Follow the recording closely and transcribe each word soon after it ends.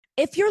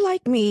If you're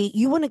like me,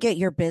 you want to get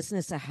your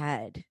business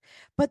ahead,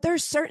 but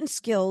there's certain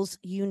skills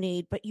you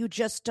need, but you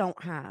just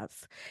don't have.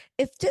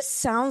 If this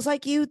sounds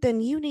like you, then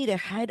you need to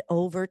head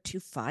over to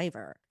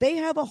Fiverr. They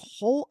have a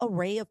whole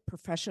array of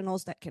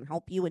professionals that can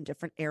help you in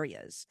different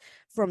areas,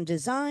 from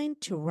design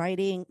to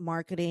writing,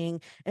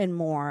 marketing, and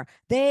more.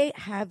 They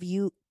have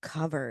you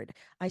covered.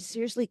 I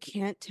seriously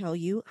can't tell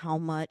you how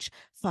much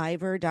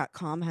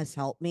Fiverr.com has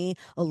helped me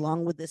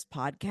along with this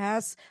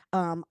podcast.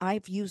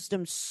 I've used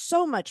them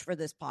so much for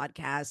this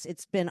podcast.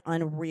 It's been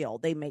unreal.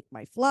 They make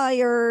my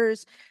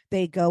flyers.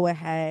 They go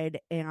ahead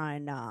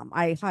and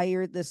I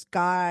hired this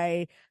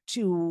guy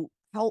to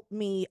help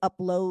me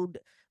upload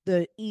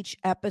the each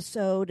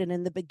episode, and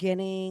in the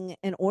beginning,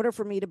 in order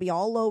for me to be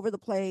all over the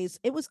place,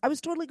 I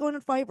was totally going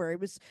on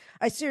Fiverr.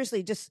 I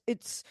seriously just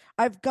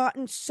I've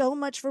gotten so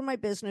much for my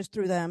business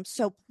through them.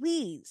 So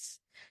please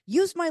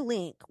use my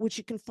link, which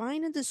you can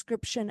find in the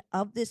description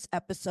of this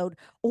episode,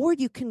 or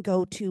you can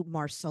go to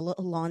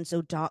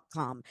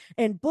marcellaalonso.com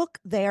and book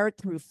there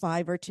through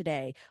Fiverr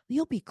today.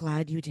 You'll be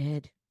glad you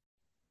did.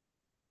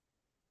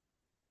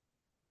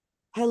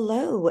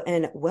 Hello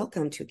and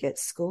welcome to Get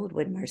Schooled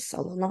with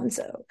Marcella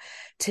Alonso.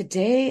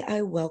 Today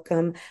I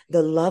welcome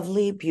the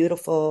lovely,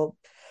 beautiful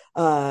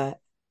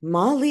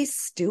Molly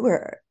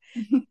Stewart.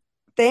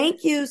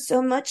 Thank you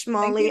so much,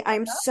 Molly.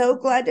 I'm so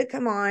glad to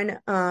come on.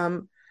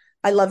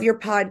 I love your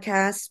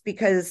podcast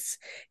because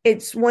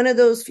it's one of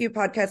those few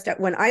podcasts that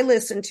when I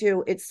listen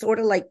to, it's sort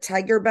of like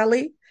Tiger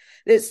Belly.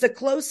 It's the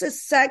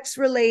closest sex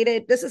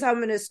related. This is how I'm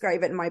going to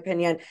describe it in my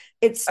opinion.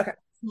 It's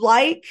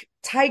like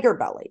Tiger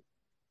Belly.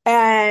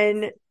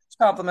 And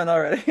compliment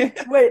already.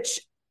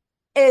 which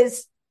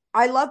is,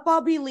 I love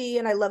Bobby Lee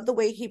and I love the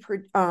way he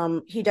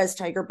does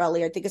Tiger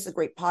Belly. I think it's a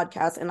great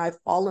podcast, and I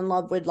fall in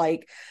love with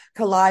like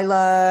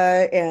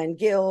Kalila and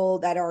Gil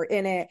that are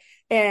in it,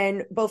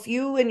 and both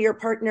you and your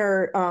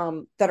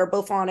partner that are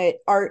both on it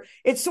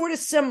it's sort of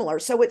similar.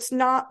 So it's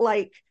not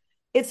like,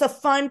 it's a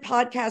fun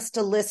podcast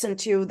to listen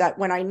to that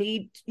when I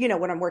need,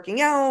 when I'm working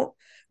out,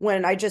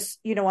 when I just,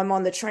 I'm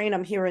on the train,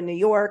 I'm here in New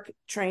York,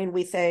 train,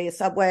 we say a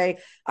subway,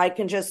 I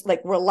can just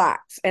like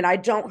relax and I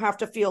don't have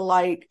to feel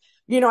like,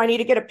 I need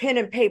to get a pen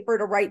and paper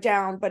to write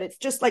down, but it's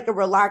just like a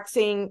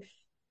relaxing,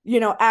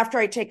 after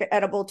I take an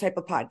edible type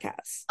of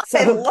podcast. So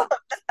I love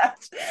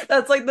that.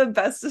 That's like the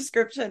best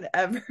description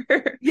ever.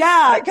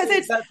 Yeah,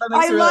 because and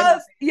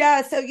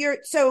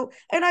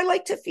I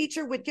like to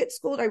feature with Get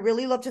Schooled. I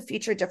really love to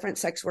feature different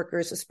sex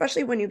workers,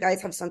 especially when you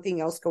guys have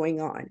something else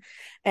going on.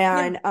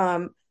 And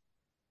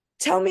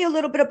tell me a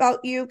little bit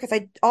about you, because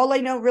all I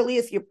know really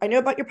is I know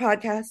about your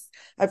podcast.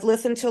 I've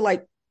listened to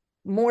like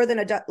more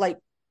than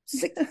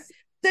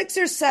six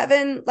or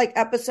seven like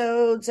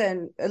episodes,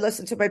 and I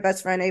listened to my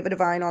best friend Ava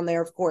Devine on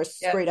there, of course.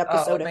 Yeah. Great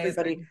episode,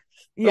 everybody.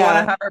 Yeah, I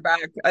want to have her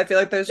back. I feel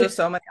like there's just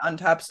so many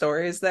untapped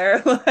stories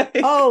there.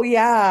 Oh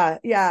yeah.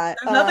 There's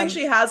nothing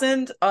she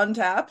hasn't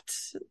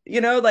untapped.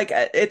 Like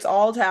it's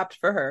all tapped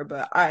for her,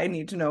 but I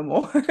need to know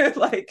more.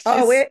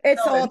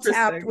 It's all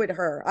tapped with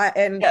her.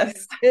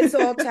 Yes. It's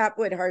all tapped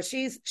with her.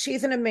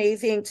 She's an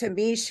amazing, to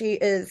me, she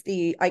is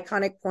the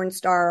iconic porn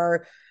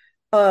star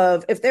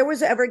of, if there was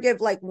to ever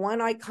give like one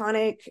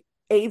iconic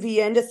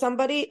AVN to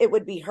somebody, it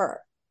would be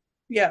her.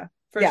 Yeah.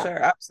 For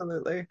sure.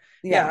 Absolutely.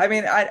 Yeah. I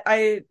mean,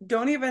 I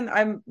don't even,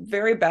 I'm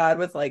very bad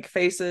with like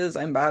faces.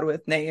 I'm bad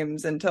with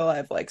names until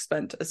I've like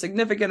spent a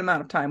significant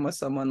amount of time with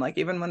someone. Like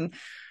even when,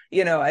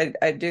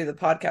 I do the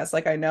podcast,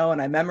 like I know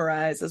and I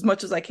memorize as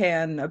much as I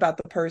can about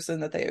the person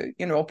that they,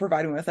 will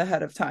provide me with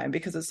ahead of time,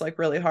 because it's like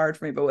really hard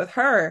for me. But with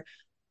her,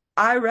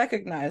 I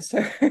recognized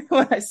her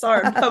when I saw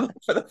her in public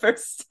for the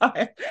first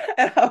time.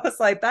 And I was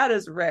like, that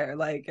is rare.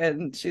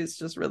 And she's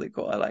just really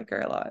cool. I like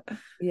her a lot.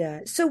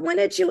 Yeah. So when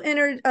did you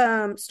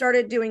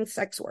started doing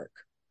sex work?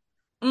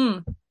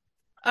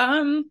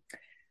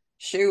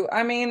 Shoot.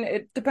 I mean,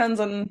 it depends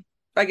on,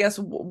 I guess,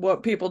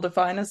 what people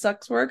define as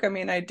sex work. I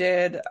mean, I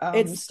did.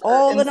 It's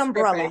all an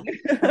umbrella.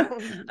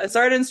 I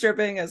started in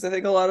stripping, as I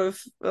think a lot of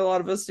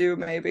us do,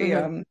 maybe.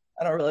 Mm-hmm.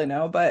 I don't really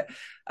know, but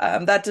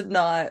that did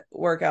not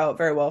work out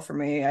very well for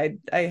me. I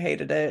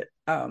hated it.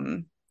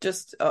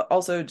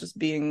 Also just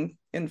being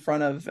in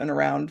front of and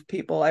around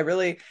people. I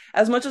really,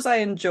 as much as I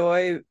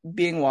enjoy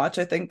being watched,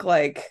 I think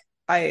like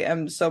I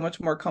am so much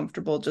more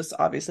comfortable just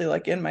obviously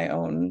like in my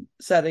own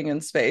setting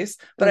and space.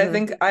 But I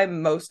think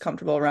I'm most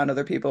comfortable around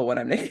other people when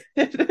I'm naked,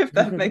 if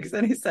that makes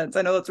any sense.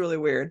 I know that's really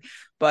weird,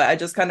 but I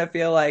just kind of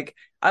feel like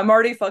I'm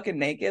already fucking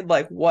naked.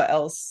 Like what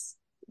else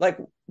do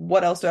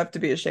I have to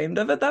be ashamed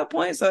of at that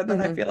point? So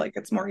then I feel like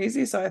it's more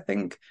easy. So I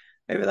think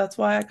maybe that's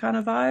why I kind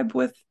of vibe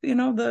with,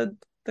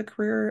 the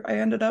career I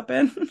ended up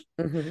in.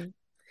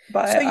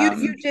 But so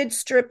you did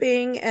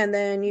stripping, and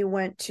then you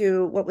went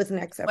to, what was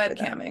next after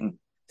webcamming.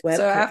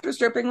 So after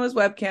stripping was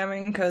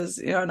webcamming, because,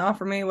 not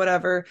for me,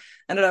 whatever.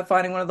 Ended up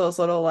finding one of those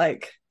little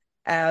like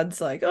ads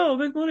like, oh,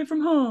 make money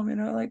from home,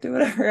 like do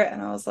whatever.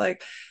 And I was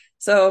like,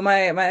 so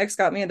my ex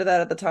got me into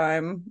that at the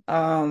time,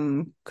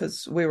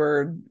 because we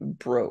were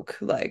broke,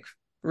 like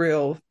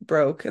real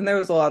broke. And there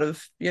was a lot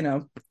of,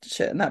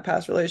 shit in that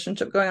past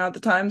relationship going on at the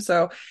time.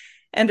 So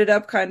ended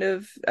up kind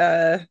of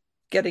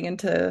getting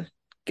into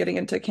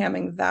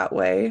camming that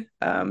way.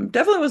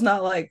 Definitely was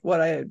not like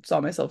what I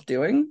saw myself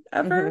doing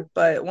ever,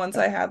 but once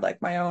I had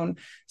like my own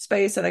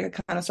space and I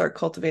could kind of start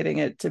cultivating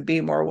it to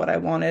be more what I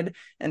wanted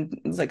and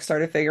like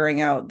started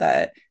figuring out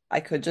that I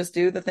could just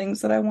do the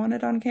things that I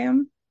wanted on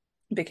cam,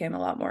 it became a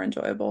lot more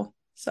enjoyable.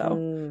 So,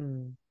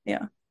 Mm.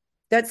 yeah.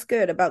 That's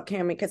good about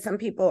camming because some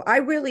people, I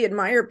really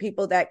admire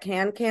people that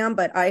can cam,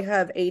 but I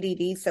have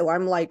ADD. So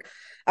I'm like,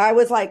 I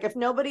was like, if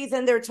nobody's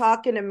in there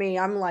talking to me,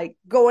 I'm like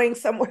going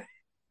somewhere.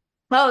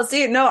 Oh,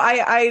 see, no,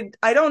 I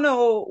don't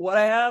know what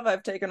I have.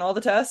 I've taken all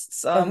the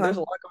tests. There's a Uh-huh.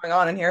 lot going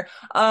on in here.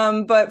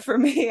 But for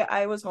me,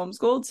 I was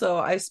homeschooled, so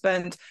I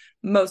spent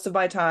most of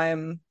my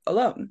time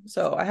alone.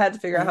 So I had to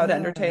figure out how to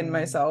entertain Ah,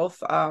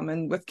 myself.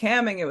 And with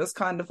camming, it was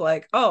kind of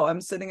like, oh, I'm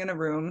sitting in a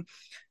room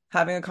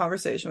having a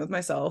conversation with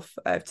myself.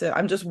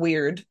 I'm just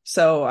weird.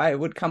 So I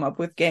would come up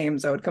with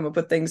games. I would come up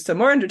with things to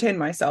more entertain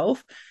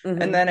myself. And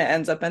mm-hmm. then it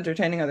ends up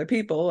entertaining other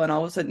people. And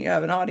all of a sudden you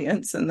have an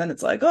audience. And then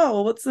it's like, oh,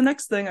 well, what's the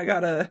next thing I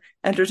gotta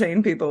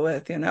entertain people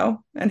with, you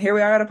know? And here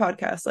we are at a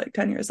podcast like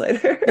 10 years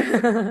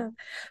later.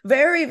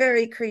 Very,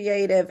 very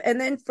creative. And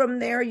then from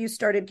there, you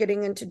started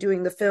getting into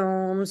doing the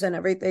films and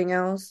everything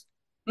else.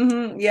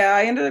 Yeah,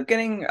 I ended up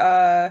getting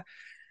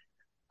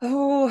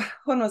oh,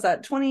 when was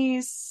that?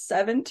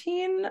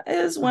 2017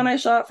 is when I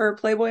shot for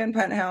Playboy and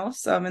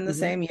Penthouse in the Mm-hmm.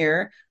 same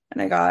year.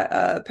 And I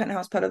got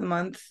Penthouse Pet of the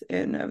Month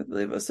in, I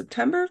believe it was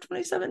September of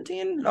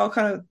 2017. It all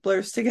kind of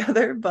blurs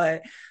together,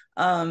 but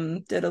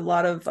did a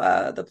lot of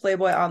the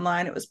Playboy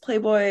online. It was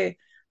Playboy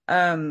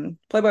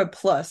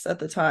Plus at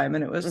the time,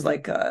 and it was Mm-hmm.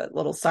 like a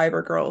little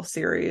cyber girl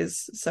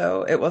series.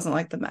 So it wasn't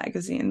like the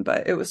magazine,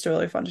 but it was still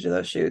really fun to do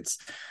those shoots.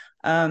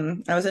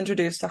 I was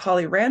introduced to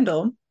Holly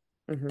Randall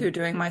Mm-hmm. through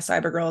doing my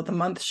Cyber Girl of the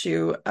Month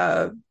shoot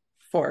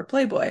for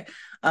Playboy.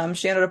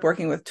 She ended up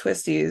working with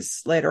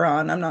Twisties later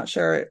on. I'm not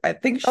sure. I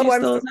think Oh, she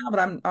still is now, but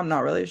I'm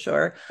not really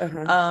sure.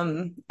 uh-huh.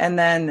 And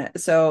then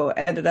so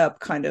ended up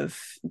kind of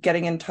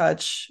getting in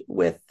touch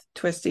with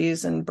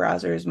Twisties and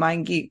Brazzers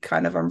Mind Geek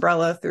kind of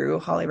umbrella through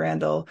Holly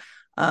Randall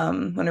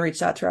when I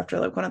reached out to her after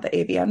like one of the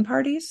AVN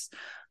parties.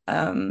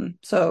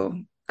 So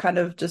kind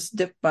of just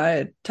dipped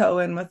my toe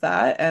in with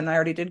that, and I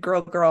already did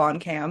Girl Girl on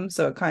cam,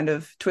 so it kind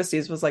of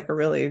Twisties was like a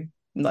really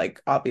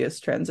like obvious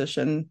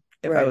transition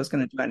if I Right. was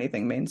going to do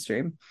anything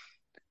mainstream.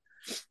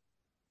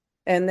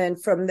 And then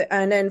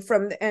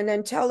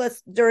tell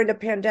us during the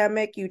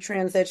pandemic, you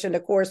transitioned,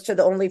 of course, to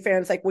the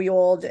OnlyFans like we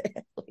all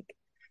did.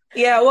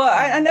 Yeah, well,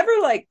 I never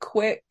like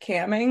quit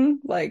camming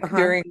like Uh-huh.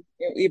 during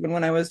even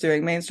when I was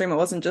doing mainstream. It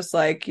wasn't just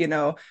like,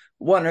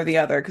 one or the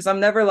other because I'm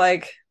never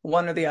like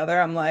one or the other.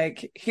 I'm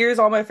like, here's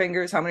all my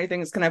fingers. How many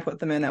things can I put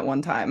them in at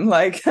one time?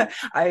 Like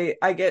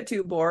I get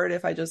too bored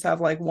if I just have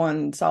like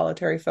one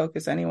solitary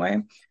focus anyway.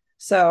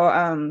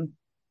 So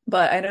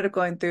but I ended up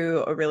going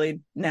through a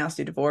really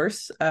nasty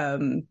divorce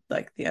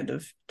like the end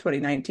of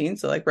 2019,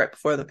 so like right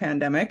before the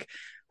pandemic.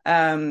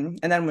 And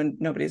then when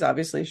nobody's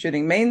obviously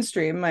shooting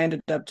mainstream, I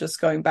ended up just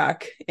going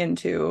back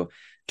into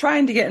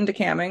trying to get into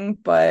camming,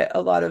 but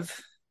a lot of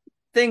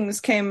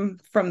things came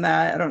from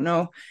that. I don't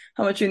know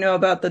how much you know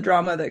about the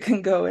drama that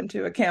can go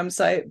into a cam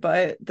site,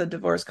 but the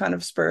divorce kind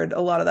of spurred a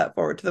lot of that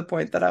forward to the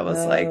point that I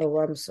was like, Oh,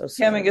 I'm so camming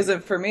sorry.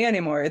 isn't for me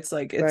anymore. It's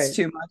like it's Right.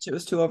 too much. It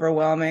was too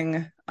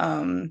overwhelming.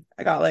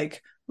 I got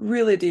like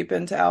really deep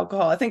into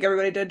alcohol. I think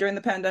everybody did during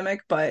the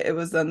pandemic, but it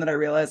was then that I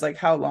realized like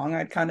how long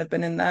I'd kind of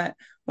been in that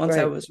once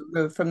I Right. was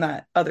removed from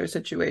that other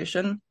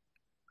situation.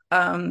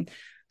 Um,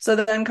 so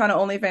then kind of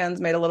OnlyFans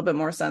made a little bit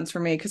more sense for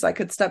me because I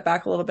could step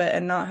back a little bit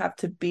and not have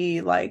to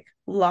be like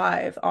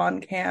live on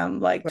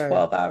cam like Right.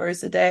 12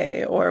 hours a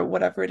day or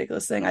whatever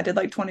ridiculous thing. I did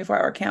like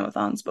 24-hour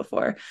camathons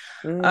before.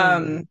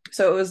 Mm.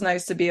 So it was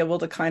nice to be able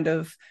to kind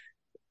of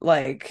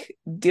like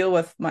deal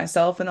with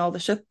myself and all the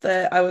shit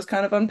that I was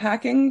kind of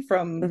unpacking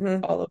from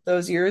Mm-hmm. all of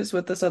those years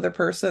with this other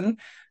person,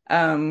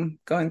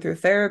 going through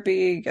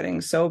therapy,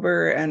 getting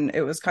sober, and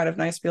it was kind of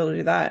nice to be able to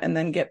do that and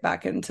then get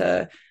back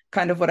into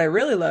kind of what I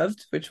really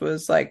loved, which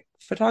was like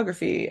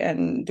photography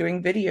and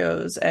doing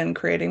videos and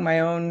creating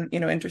my own,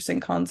 interesting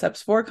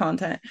concepts for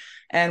content.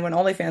 And when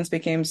OnlyFans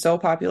became so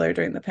popular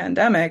during the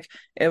pandemic,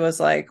 it was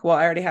like, well,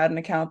 I already had an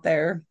account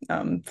there,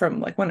 from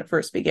like when it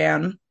first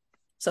began.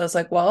 So it's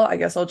like, well, I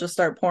guess I'll just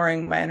start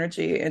pouring my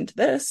energy into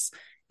this.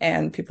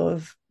 And people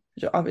have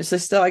obviously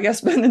still, I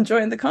guess, been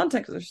enjoying the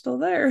content because they're still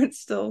there. It's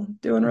still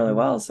doing really Mm-hmm.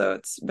 well. So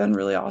it's been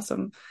really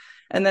awesome.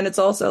 And then it's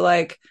also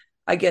like,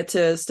 I get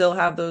to still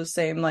have those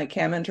same like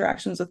cam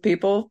interactions with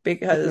people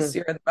because Mm-hmm.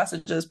 you're in the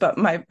messages, but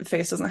my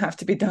face doesn't have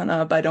to be done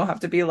up. I don't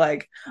have to be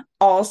like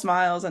all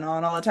smiles and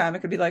on all the time. It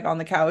could be like on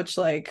the couch,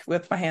 like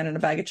with my hand in a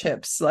bag of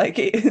chips, like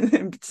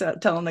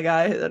telling the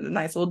guy a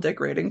nice little dick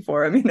rating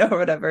for him, or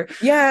whatever,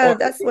 Yeah, or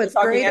that's what's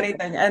talking great.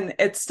 anything. And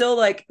it's still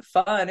like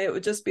fun. It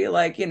would just be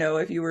like,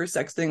 if you were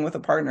sexting with a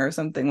partner or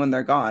something when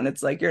they're gone,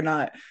 it's like you're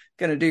not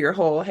gonna do your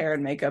whole hair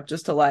and makeup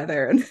just to lie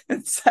there and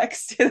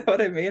sext, you know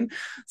what I mean?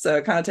 So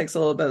it kind of takes a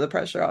little bit of the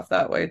pressure off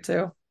that way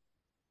too.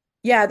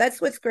 Yeah,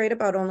 that's what's great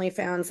about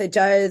OnlyFans. It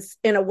does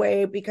in a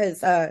way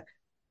because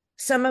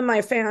some of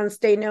my fans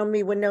they know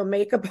me with no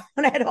makeup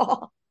on at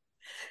all.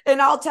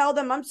 And I'll tell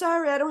them, I'm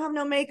sorry, I don't have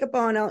no makeup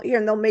on.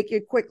 And they'll make you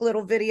a quick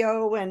little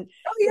video and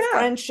Oh the yeah.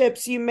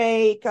 friendships you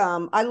make.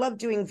 I love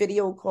doing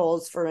video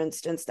calls, for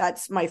instance.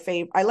 That's my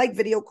favorite. I like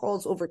video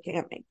calls over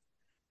camping.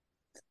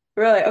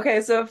 Really?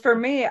 Okay, so for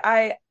me,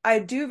 I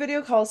do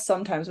video calls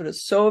sometimes, but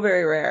it's so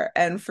very rare.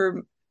 And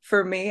for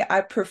me,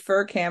 I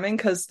prefer camming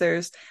because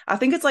there's I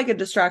think it's like a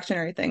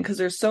distractionary thing because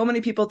there's so many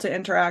people to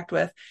interact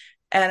with.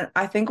 And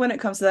I think when it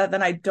comes to that,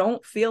 then I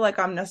don't feel like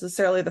I'm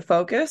necessarily the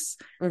focus.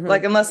 Mm-hmm.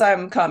 Like unless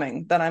I'm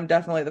coming, then I'm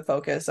definitely the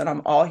focus and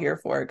I'm all here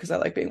for it because I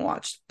like being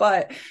watched.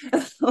 But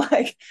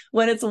like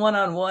when it's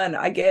one-on-one,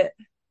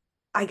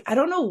 I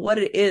don't know what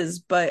it is,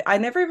 but I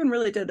never even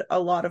really did a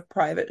lot of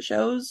private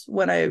shows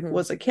when I Mm-hmm.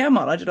 was a cam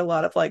model. I did a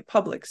lot of like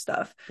public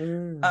stuff.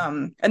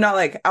 Mm. And not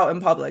like out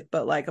in public,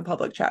 but like a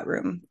public chat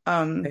room.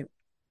 Right.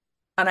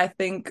 And I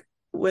think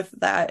with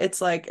that, it's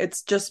like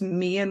it's just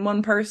me and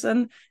one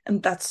person,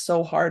 and that's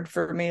so hard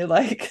for me.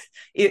 Like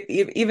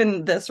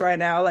even this right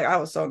now, like I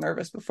was so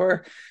nervous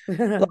before.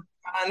 Like,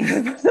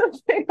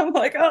 I'm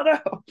like, oh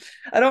no,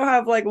 I don't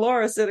have like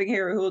Laura sitting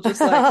here who will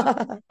just like how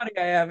funny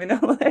I am,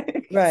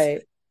 like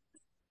Right.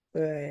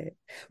 Right.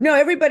 No,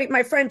 everybody,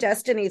 my friend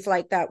Destiny's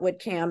like that with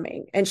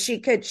camming. And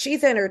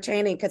she's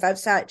entertaining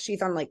because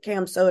she's on like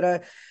Cam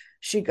Soda.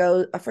 She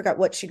goes, I forgot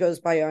what she goes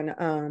by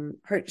on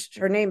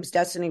her name's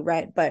Destiny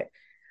Red, but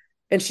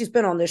and she's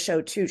been on this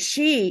show too.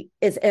 She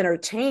is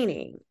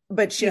entertaining,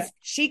 but yeah.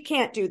 she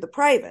can't do the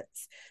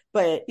privates.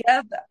 But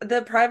Yeah,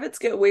 the privates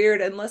get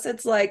weird unless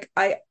it's like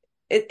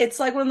it's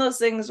like one of those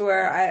things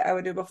where I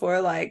would do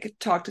before, like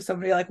talk to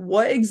somebody like,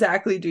 what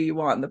exactly do you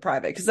want in the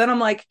private? Because then I'm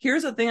like,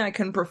 here's a thing I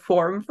can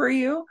perform for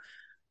you.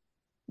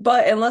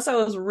 But unless I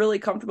was really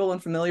comfortable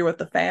and familiar with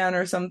the fan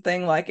or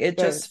something, like it right.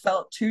 just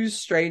felt too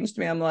strange to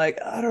me. I'm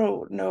like, I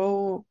don't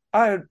know.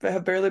 I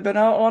have barely been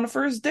out on a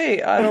first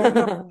date. I don't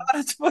know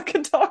how to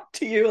fucking talk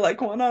to you like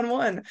one on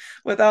one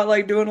without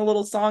like doing a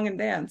little song and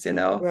dance.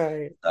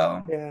 Right.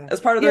 So Yeah.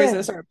 as part of the reason I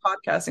Yeah. started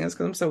podcasting is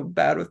because I'm so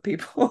bad with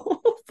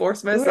people.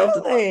 Force myself to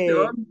talk to Really?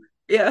 them.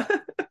 Yeah.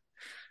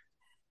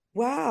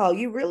 Wow.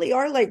 You really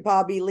are like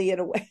Bobby Lee in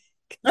a way.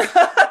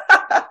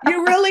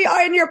 You really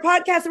are in your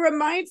podcast. It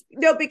reminds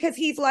no, because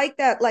he's like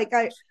that. Like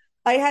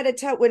I had a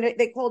tell when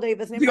they called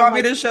Ava's name. Do you I'm want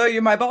me like to show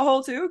you my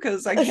butthole too?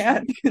 Because I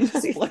can't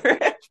just blur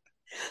it.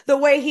 the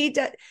way he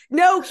does.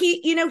 No,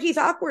 he's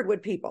awkward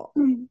with people.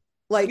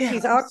 Like Yeah,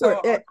 he's I'm so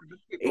awkward. awkward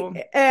with people.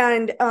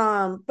 And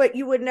but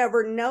you would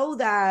never know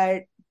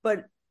that.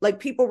 But like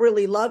people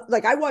really love.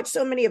 Like I watch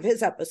so many of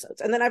his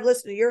episodes, and then I've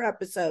listened to your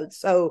episodes.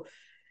 So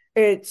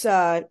it's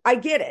I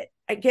get it.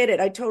 I get it.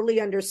 I totally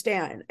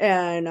understand.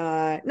 And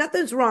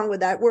nothing's wrong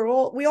with that.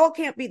 We all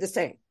can't be the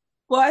same.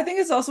 Well, I think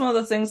it's also one of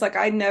those things like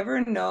I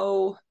never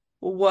know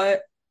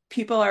what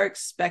people are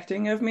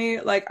expecting of me.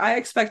 Like I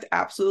expect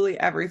absolutely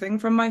everything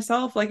from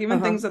myself, like even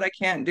Uh-huh. things that I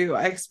can't do.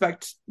 I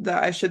expect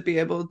that I should be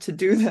able to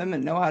do them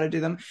and know how to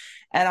do them.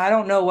 And I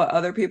don't know what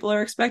other people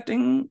are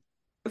expecting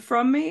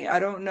from me. I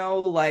don't know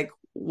like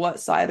what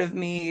side of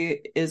me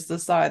is the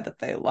side that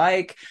they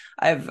like.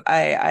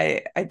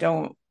 I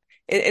don't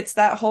it's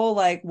that whole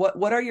like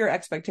what are your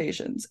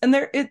expectations? And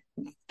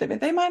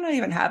they might not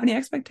even have any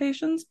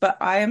expectations, but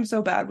I am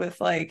so bad with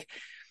like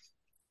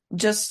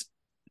just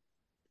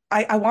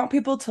I want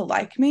people to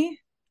like me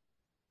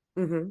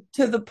Mm-hmm.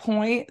 to the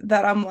point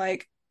that I'm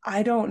like,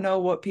 I don't know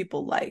what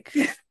people like.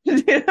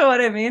 You know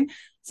what I mean?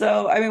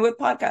 So I mean with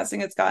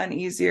podcasting, it's gotten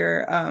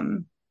easier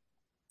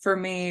for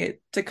me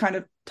to kind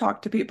of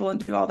talk to people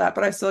and do all that,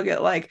 but I still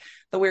get like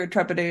the weird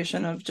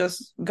trepidation of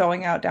just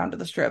going out down to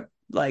the strip.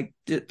 Like,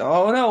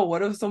 oh no,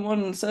 what if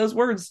someone says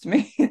words to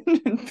me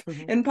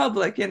Mm-hmm. in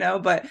public,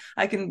 But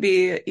I can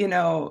be,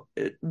 down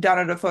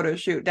at a photo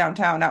shoot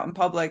downtown out in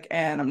public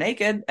and I'm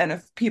naked. And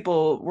if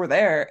people were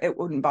there, it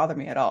wouldn't bother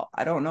me at all.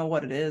 I don't know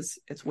what it is.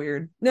 It's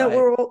weird, No,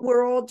 but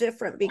we're all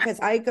different because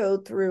I go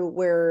through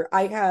where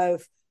I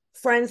have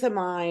friends of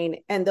mine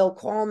and they'll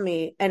call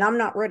me and I'm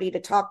not ready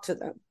to talk to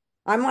them.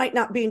 I might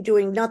not be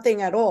doing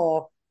nothing at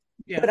all,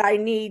 yeah. but I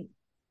need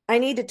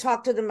to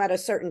talk to them at a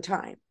certain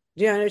time.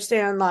 Do you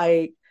understand?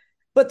 Like,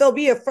 but they'll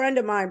be a friend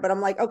of mine, but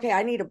I'm like, okay,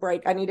 I need a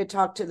break. I need to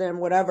talk to them,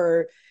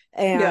 whatever.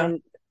 Yeah.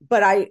 And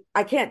but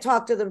I can't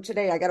talk to them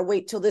today. I got to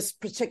wait till this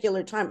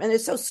particular time. And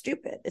it's so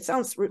stupid. It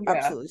sounds Yeah.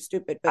 absolutely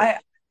stupid,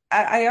 but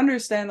I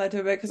understand that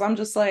too bit because I'm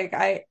just like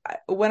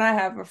when I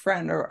have a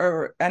friend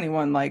or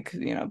anyone like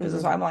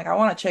business, mhm. I'm like I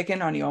want to check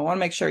in on you. I want to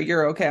make sure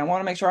you're okay. I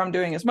want to make sure I'm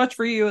doing as much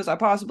for you as I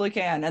possibly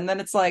can. And then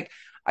it's like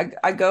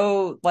I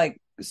go like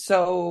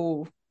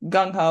so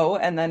gung ho,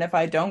 and then if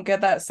I don't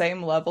get that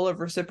same level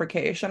of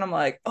reciprocation, I'm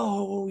like,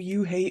 oh,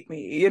 you hate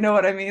me. You know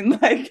what I mean?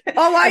 Like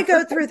Oh, I I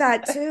go through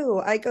that too.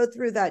 I go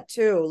through that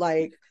too.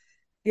 Like,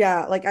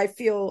 yeah, like I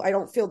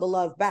don't feel the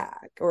love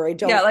back, or I Yeah,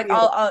 don't like feel.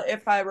 I'll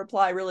if I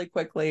reply really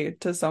quickly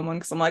to someone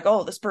because I'm like,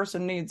 oh, this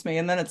person needs me,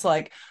 and then it's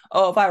like,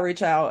 oh, if I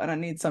reach out and I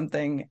need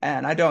something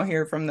and I don't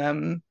hear from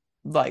them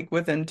like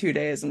within 2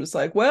 days, I'm just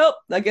like, well,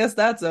 I guess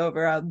that's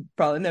over. I'll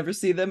probably never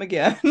see them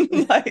again.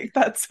 Like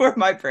that's where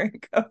my brain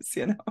goes.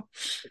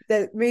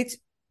 That meets.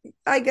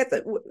 I get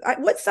that.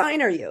 What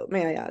sign are you?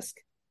 May I ask?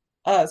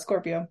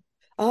 Scorpio.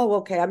 Oh,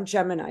 okay. I'm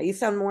Gemini. You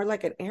sound more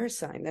like an air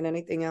sign than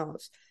anything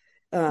else.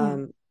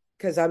 Hmm.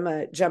 Because I'm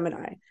a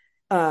Gemini.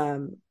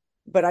 Um,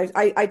 but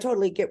I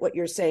totally get what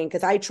you're saying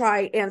because I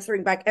try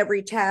answering back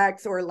every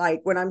text or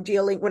like when I'm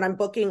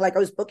booking, like I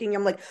was booking,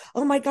 I'm like,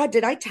 oh my God,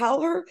 did I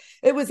tell her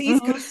it was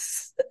East Hmm.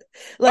 Coast?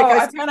 Like Oh,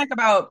 I I panic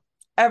about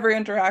every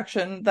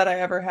interaction that I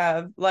ever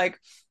have. Like,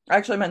 I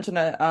actually mentioned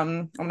it. I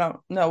don't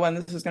know when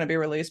this is going to be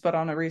released, but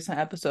on a recent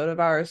episode of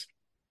ours,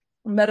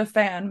 met a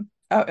fan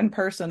out in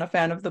person, a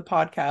fan of the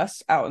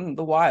podcast out in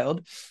the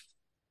wild,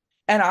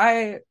 and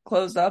I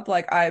closed up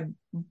like I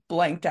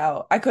blanked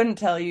out. I couldn't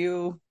tell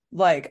you.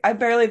 Like, I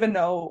barely even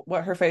know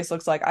what her face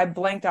looks like. I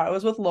blanked out. I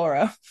was with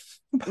Laura,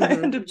 but I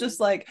mhm, ended up just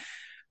like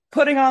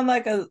putting on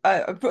like it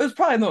was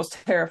probably the most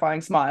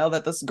terrifying smile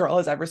that this girl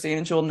has ever seen,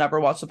 and she will never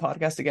watch the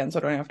podcast again, so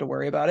I don't have to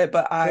worry about it.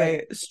 But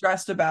right. I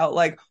stressed about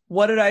like,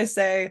 what did I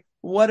say?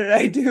 What did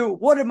I do?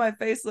 What did my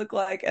face look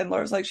like? And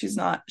Laura's like,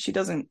 she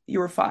doesn't, you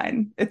were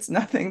fine. It's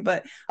nothing.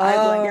 But I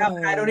blank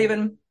out. I don't Oh,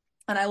 even,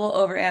 and I will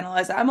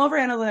overanalyze it. I'm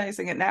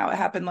overanalyzing it now. It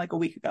happened like a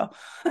week ago.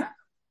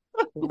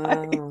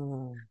 Like,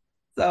 wow.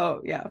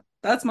 so yeah,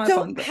 that's my So,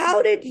 fun thing.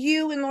 how did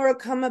you and Laura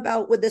come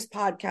about with this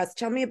podcast?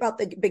 Tell me about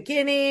the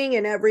beginning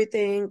and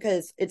everything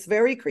because it's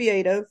very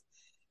creative.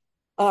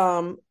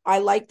 I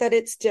like that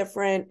it's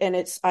different and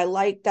I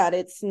like that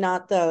it's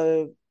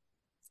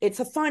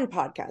a fun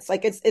podcast.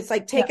 Like it's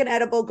like take Yeah. an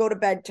edible, go to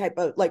bed type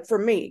of like for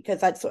me because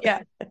that's what,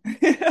 Yeah. I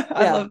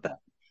yeah, love that.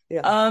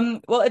 yeah.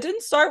 Well, it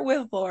didn't start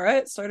with Laura.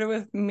 It started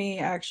with me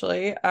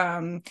actually.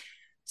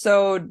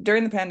 So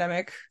during the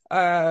pandemic,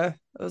 it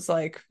was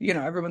like,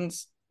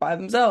 everyone's by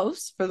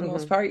themselves for the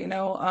most Hmm. part,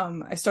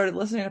 I started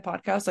listening to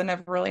podcasts I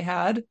never really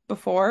had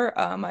before.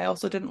 I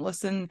also didn't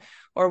listen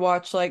or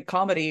watch like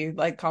comedy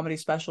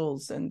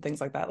specials and things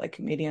like that, like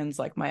comedians.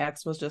 Like my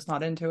ex was just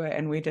not into it,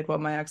 and we did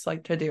what my ex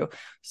liked to do.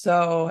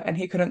 So, and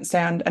he couldn't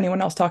stand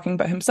anyone else talking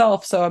but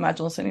himself. So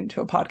imagine listening to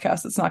a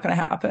podcast. It's not going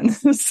to happen.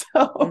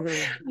 So,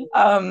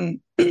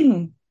 Hmm.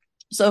 um,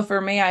 so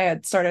for me, I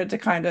had started to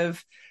kind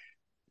of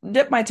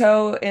dip my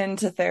toe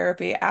into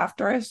therapy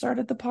after I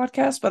started the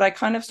podcast, but I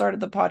kind of started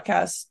the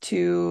podcast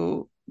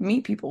to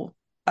meet people.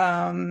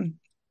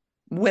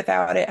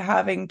 Without it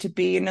having to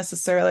be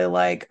necessarily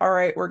like, all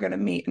right, we're going to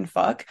meet and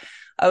fuck.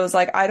 I was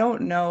like, I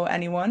don't know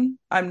anyone.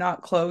 I'm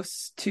not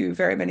close to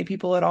very many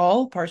people at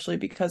all, partially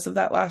because of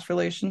that last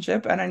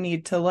relationship. And I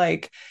need to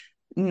like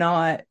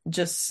not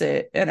just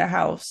sit in a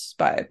house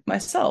by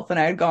myself. And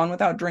I had gone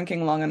without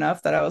drinking long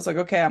enough that I was like,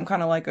 okay, I'm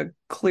kind of like a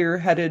clear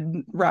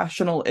headed,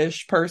 rational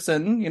ish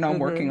person. I'm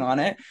working Hmm. on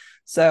it.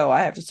 So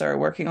I have to start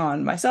working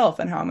on myself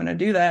and how I'm going to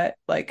do that.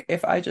 Like,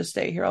 if I just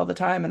stay here all the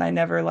time and I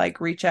never like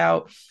reach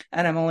out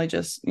and I'm only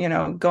just,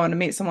 going to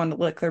meet someone to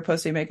lick their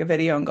pussy, make a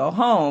video, and go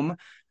home,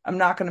 I'm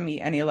not going to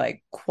meet any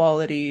like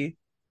quality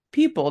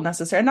people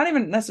necessarily, not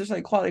even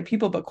necessarily quality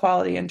people, but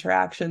quality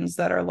interactions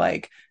that are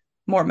like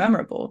more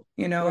memorable.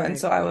 And Right.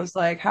 so I was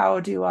like, how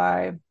do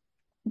I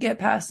get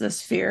past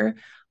this fear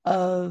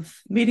of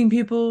meeting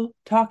people,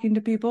 talking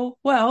to people?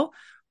 Well,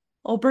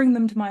 I'll bring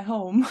them to my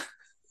home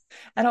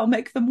and I'll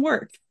make them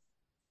work,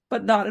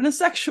 but not in a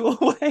sexual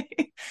way.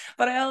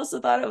 But I also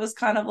thought it was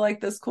kind of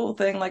like this cool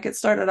thing. Like, it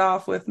started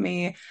off with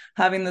me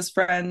having this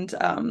friend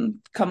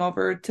come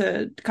over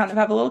to kind of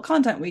have a little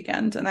content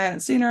weekend, and I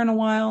hadn't seen her in a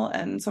while,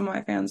 and some of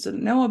my fans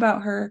didn't know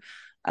about her.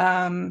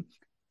 Um,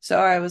 so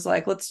I was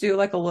like, let's do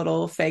like a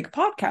little fake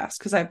podcast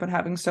because I've been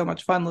having so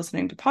much fun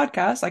listening to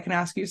podcasts. I can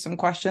ask you some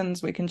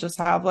questions. We can just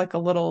have like a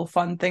little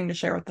fun thing to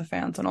share with the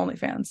fans on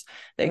OnlyFans.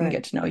 They can Right.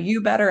 get to know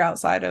you better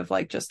outside of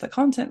like just the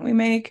content we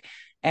make.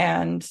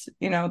 And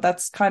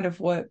that's kind of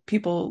what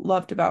people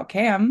loved about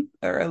Cam,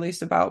 or at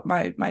least about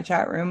my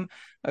chat room.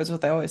 That was what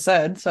they always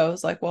said. So I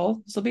was like,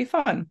 well, this will be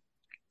fun.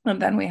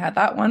 And then we had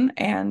that one,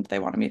 and they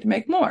wanted me to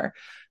make more.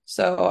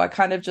 So I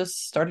kind of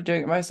just started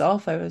doing it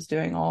myself. I was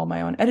doing all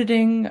my own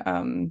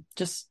editing,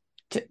 just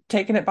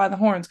taking it by the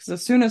horns. Because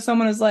as soon as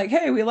someone is like,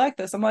 "Hey, we like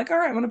this," I'm like, "All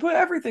right, I'm going to put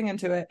everything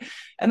into it,"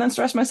 and then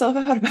stress myself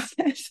out about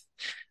it.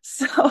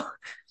 So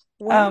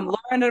Wow. Laura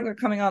ended up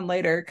coming on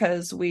later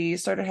because we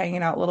started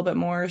hanging out a little bit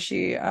more.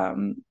 She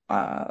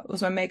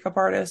was my makeup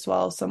artist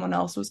while someone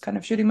else was kind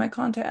of shooting my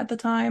content at the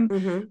time.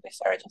 Hmm. We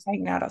started just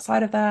hanging out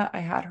outside of that.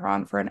 I had her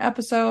on for an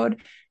episode,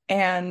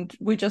 and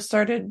we just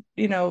started,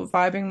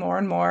 vibing more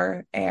and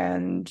more.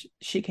 And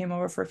she came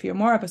over for a few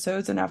more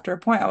episodes. And after a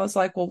point, I was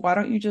like, well, why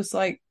don't you just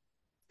like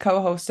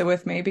co-host it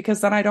with me,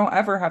 because then I don't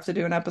ever have to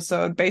do an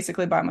episode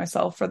basically by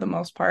myself for the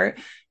most part.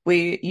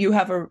 You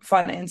have a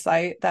fun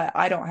insight that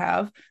I don't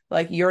have.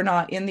 Like, you're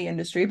not in the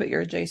industry, but you're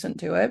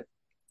adjacent to it.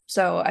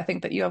 So I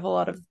think that you have a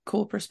lot of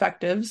cool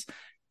perspectives.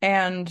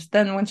 And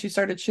then when she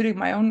started shooting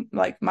my own,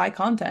 like my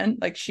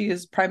content, like she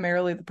is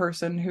primarily the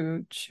person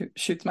who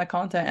shoots my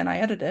content and I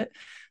edit it.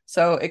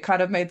 So it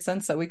kind of made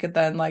sense that we could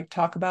then like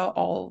talk about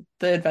all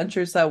the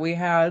adventures that we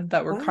had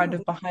that were kind Wow.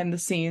 of behind the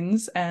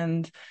scenes.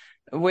 And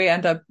we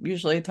end up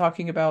usually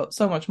talking about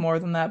so much more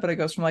than that, but it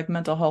goes from like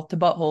mental health to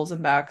buttholes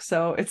and back.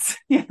 So it's,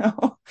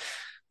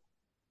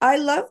 I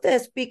love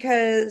this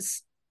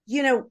because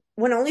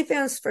when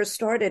OnlyFans first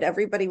started,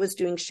 everybody was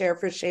doing share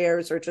for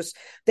shares, or just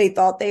they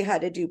thought they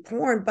had to do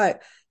porn.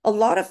 But a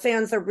lot of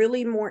fans are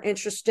really more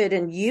interested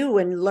in you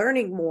and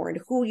learning more and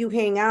who you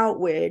hang out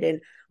with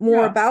and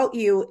more Yeah. about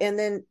you. And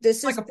then this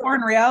It's like is a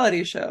porn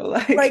reality show.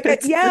 Like like,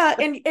 it's yeah.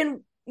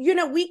 And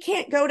we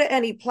can't go to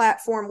any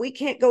platform. We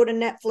can't go to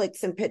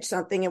Netflix and pitch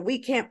something, and we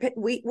can't,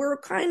 we're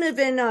kind of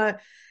in a,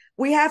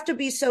 we have to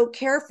be so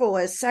careful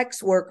as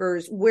sex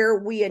workers where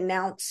we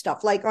announce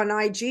stuff. Like on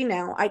IG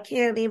now, I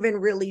can't even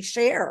really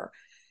share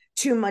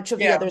too much of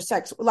the yeah. other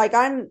sex. Like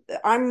I'm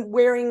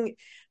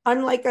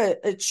like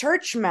a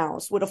church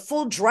mouse with a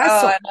full dress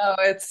Oh, on. I know.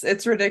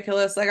 It's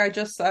ridiculous. Like I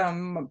just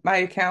my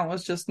account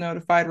was just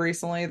notified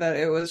recently that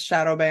it was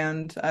shadow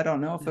banned. I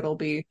don't know if it'll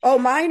be, Oh,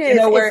 mine is,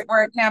 it's, where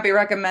it can't be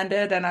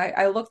recommended. And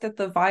I looked at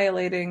the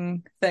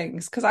violating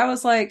things because I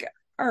was like,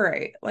 all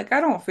right, like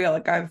I don't feel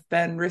like I've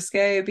been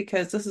risque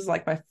because this is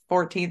like my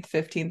 14th,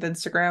 15th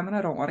Instagram and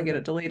I don't want to get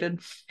it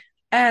deleted.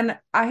 And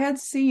I had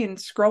seen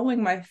scrolling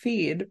my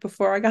feed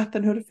before I got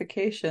the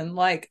notification,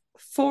 like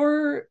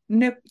four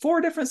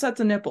different sets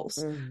of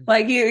nipples.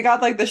 Like you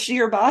got like the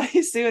sheer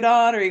bodysuit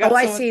on, or you oh, got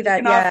I someone see that.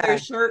 taking off their Yeah.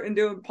 shirt and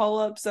doing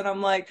pull-ups. And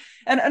I'm like,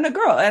 and a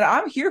girl, and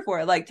I'm here for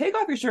it. Like, take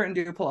off your shirt and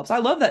do pull-ups. I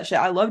love that shit.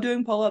 I love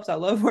doing pull-ups. I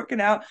love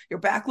working out. Your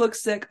back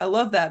looks sick. I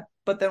love that.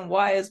 But then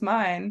why is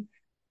mine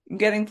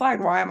getting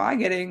flagged? Why am I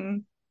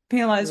getting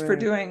penalized for Right.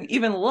 doing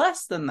even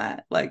less than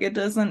that? Like it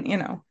doesn't,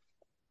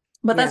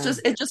 but that's Yeah.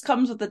 just it just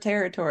comes with the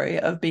territory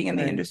of being in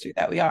the Right. industry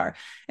that we are.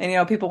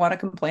 And people want to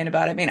complain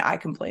about it. I mean, I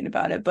complain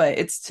about it, but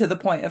it's to the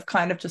point of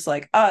kind of just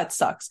like, it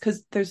sucks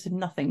because there's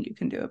nothing you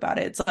can do about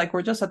it. It's like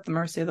we're just at the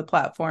mercy of the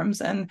platforms.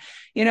 And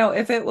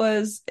if it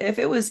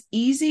was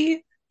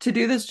easy to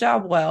do this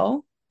job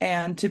well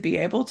and to be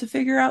able to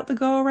figure out the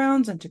go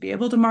arounds and to be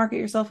able to market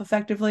yourself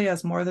effectively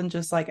as more than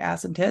just like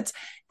ass and tits,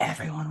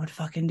 everyone would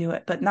fucking do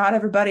it. But not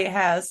everybody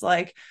has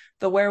like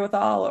the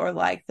wherewithal or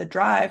like the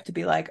drive to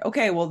be like,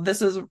 okay, well,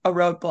 this is a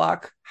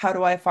roadblock. How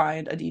do I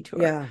find a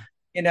detour? Yeah.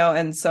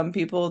 And some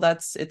people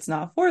it's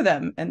not for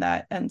them. And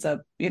that ends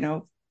up,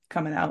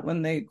 coming out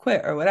when they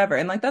quit or whatever.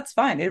 And like, that's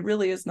fine. It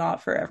really is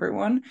not for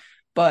everyone.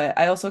 But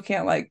I also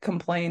can't like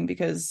complain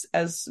because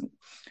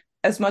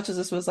as much as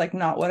this was like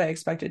not what I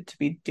expected to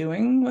be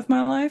doing with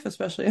my life,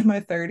 especially in my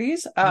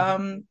 30s,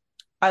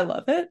 I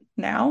love it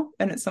now.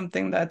 And it's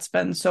something that's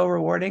been so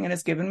rewarding and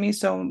has given me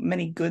so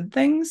many good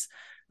things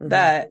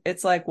that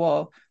it's like,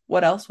 well,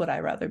 what else would I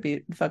rather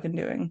be fucking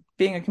doing?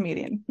 Being a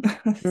comedian.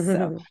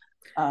 So,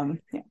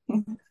 yeah.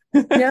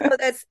 No,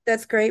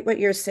 that's great what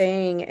you're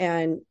saying.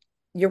 And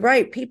you're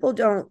right. People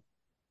don't,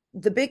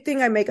 the big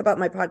thing I make about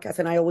my podcast,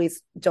 and I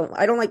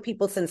don't like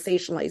people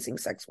sensationalizing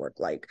sex work.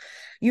 Like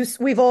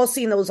we've all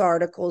seen those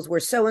articles where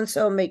so and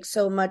so makes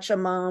so much a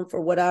month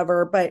or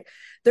whatever, but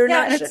they're Yeah,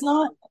 not. and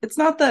it's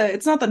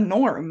not the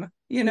norm.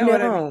 You know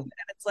what I mean? No. And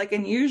it's like,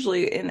 and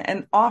usually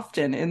and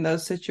often in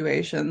those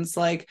situations,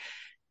 like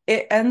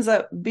it ends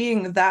up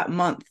being that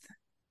month.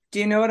 Do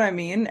you know what I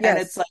mean? And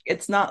it's Yes. like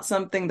it's not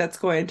something that's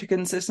going to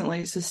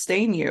consistently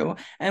sustain you.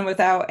 And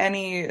without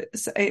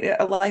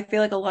I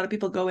feel like a lot of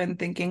people go in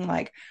thinking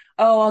like,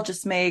 oh, I'll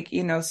just make,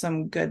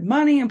 some good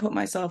money and put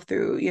myself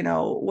through,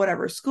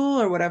 whatever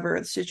school or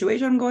whatever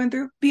situation I'm going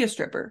through, be a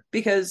stripper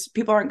because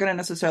people aren't going to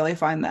necessarily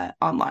find that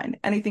online.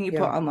 Anything you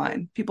put Yeah.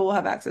 online, people will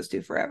have access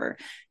to forever.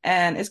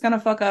 And it's going to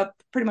fuck up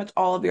pretty much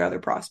all of your other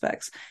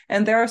prospects.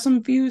 And there are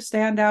some few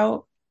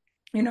standout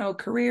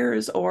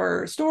careers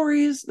or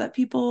stories that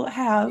people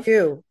have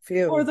for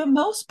Few. the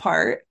most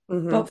part,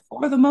 Hmm. but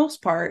for the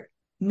most part,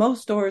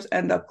 most doors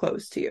end up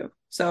closed to you.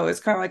 So it's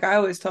kind of like I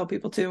always tell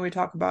people too, and we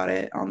talk about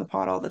it on the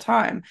pod all the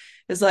time,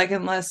 is like,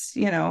 unless,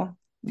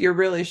 you're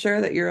really sure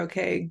that you're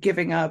okay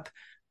giving up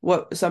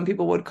what some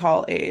people would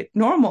call a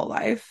normal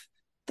life,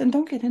 then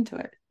don't get into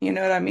it. You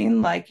know what I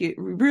mean? Like you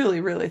really,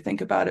 really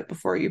think about it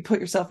before you put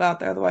yourself out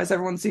there. Otherwise,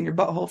 everyone's seen your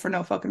butthole for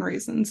no fucking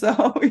reason.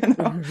 So,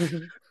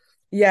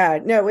 Yeah,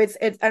 no, it's,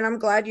 and I'm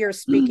glad you're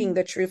speaking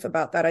the truth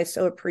about that. I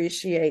so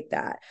appreciate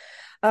that.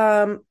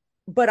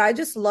 But I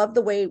just love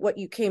the way what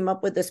you came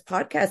up with this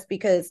podcast,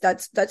 because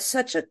that's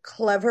such a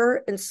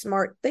clever and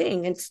smart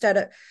thing. Instead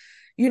of,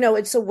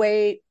 it's a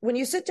way when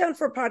you sit down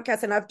for a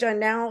podcast, and I've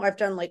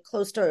done like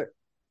close to,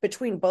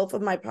 between both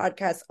of my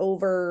podcasts,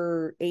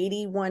 over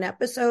 81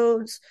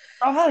 episodes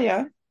Oh, hell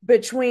yeah.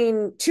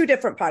 between two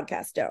different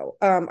podcasts though.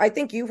 I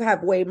think you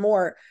have way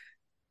more,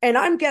 and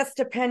I'm guest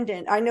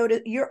dependent. I know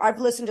that I've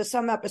listened to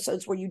some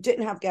episodes where you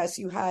didn't have guests,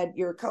 you had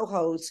your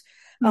co-host.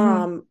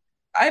 Mhm.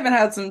 I even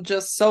had some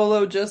just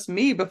solo, just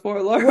me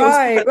before Laura was part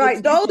Right, of the right.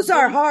 team. Those It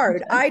are was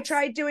hard. I intense.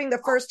 tried doing the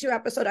first two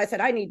episodes. I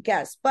said I need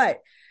guests, but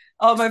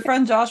Oh, my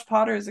friend Josh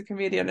Potter is a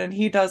comedian and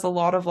he does a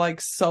lot of like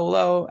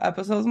solo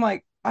episodes. I'm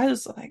like, I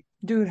just like,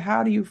 dude,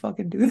 how do you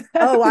fucking do that?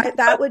 oh, I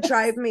that would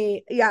drive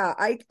me. Yeah,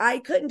 I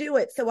couldn't do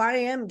it. So I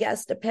am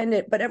guest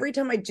dependent. But every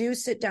time I do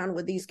sit down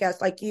with these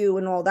guests like you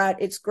and all that,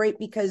 it's great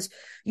because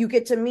you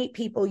get to meet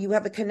people, you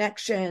have a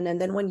connection,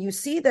 and then when you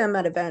see them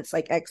at events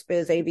like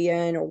XBiz,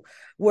 AVN, or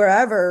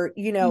wherever,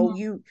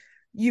 Mhm.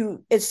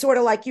 it's sort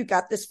of like you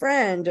got this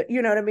friend,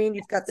 you know what I mean?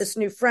 You've got this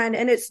new friend,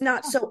 and it's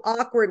not so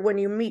awkward when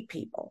you meet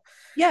people.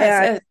 Yes,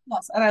 And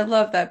yes. And I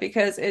love that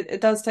because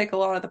it does take a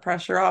lot of the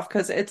pressure off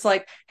because it's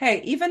like,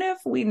 hey, even if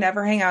we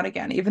never hang out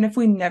again, even if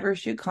we never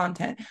shoot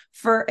content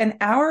for an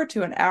hour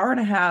to an hour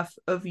and a half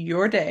of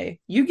your day,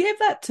 you gave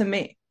that to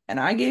me and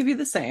I gave you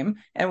the same.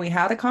 And we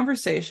had a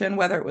conversation,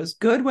 whether it was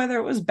good, whether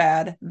it was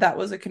bad, that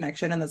was a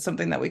connection. And that's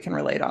something that we can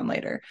relate on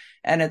later.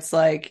 And it's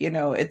like,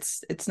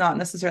 it's not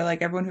necessarily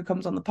like everyone who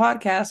comes on the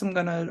podcast,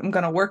 I'm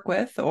gonna work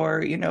with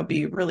or,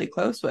 be really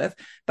close with.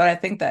 But I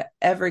think that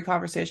every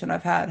conversation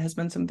I've had has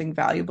been something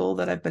valuable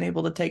that I've been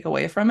able to take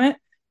away from it.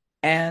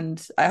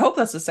 And I hope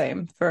that's the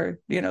same for,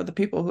 the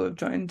people who have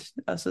joined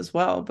us as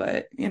well.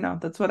 But,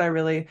 that's what I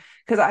really,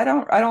 because I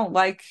don't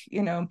like,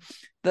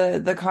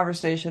 the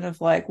conversation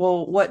of like,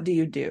 well, what do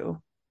you do?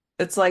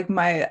 It's like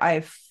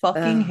I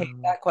fucking hate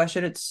oh, that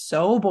question. It's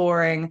so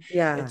boring.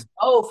 yeah. It's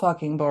so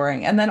fucking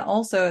boring. And then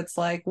also it's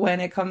like when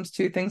it comes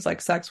to things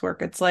like sex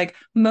work, it's like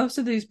most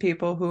of these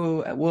people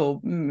who will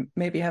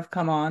maybe have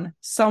come on,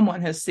 someone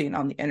has seen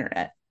on the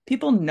internet.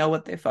 People know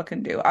what they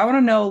fucking do. I want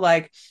to know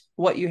like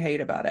what you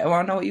hate about it. I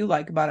want to know what you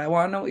like about it. I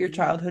want to know what your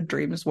childhood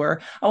dreams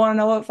were. I want to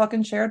know what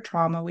fucking shared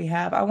trauma we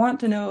have. I want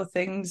to know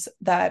things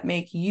that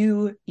make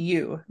you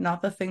you,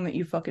 not the thing that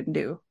you fucking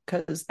do.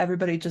 Because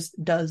everybody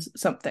just does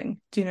something.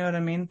 Do you know what I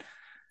mean?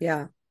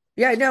 Yeah.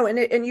 Yeah, I know.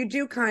 And you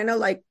do kind of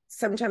like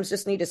sometimes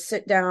just need to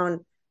sit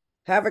down,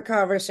 have a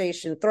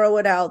conversation, throw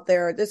it out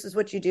there. This is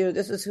what you do.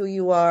 This is who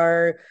you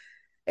are.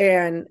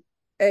 And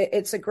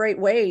it's a great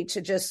way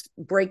to just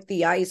break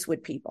the ice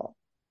with people.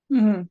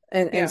 Mm-hmm.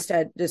 And Yeah.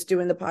 instead just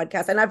doing the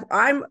podcast. And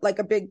I'm like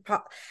a big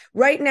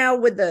right now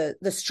with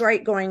the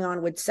strike going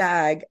on with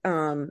SAG.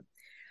 I'm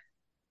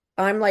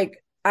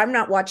like, I'm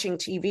not watching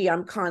TV.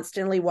 I'm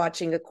constantly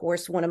watching. Of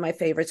course, one of my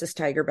favorites is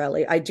Tiger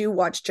Belly. I do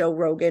watch Joe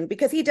Rogan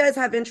because he does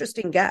have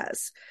interesting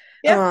guests.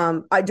 Yeah.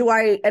 I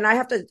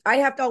have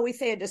to always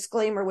say a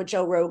disclaimer with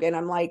Joe Rogan.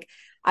 I'm like,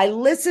 I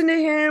listen to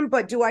him,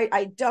 but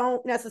I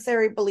don't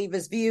necessarily believe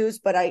his views,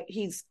 but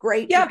he's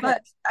great Yeah, because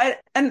but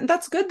and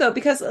that's good though,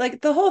 because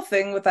like the whole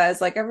thing with that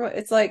is like everyone,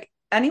 it's like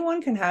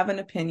anyone can have an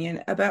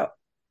opinion about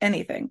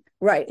anything.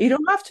 right. You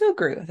don't have to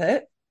agree with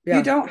it. You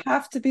Yeah. don't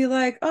have to be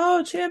like,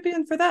 oh,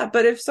 champion for that.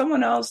 But if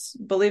someone else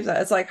believes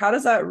that, it's like, how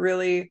does that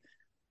really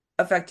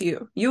affect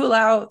you? You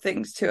allow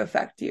things to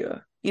affect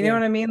you. You know Yeah.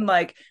 what I mean?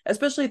 Like,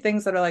 especially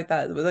things that are like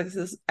that, with like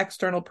this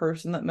external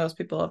person that most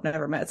people have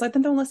never met. It's like,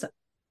 then don't listen.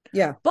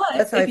 Yeah. But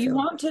That's how I if you feel.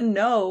 want to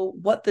know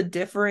what the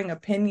differing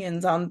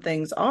opinions on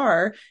things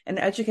are and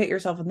educate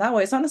yourself in that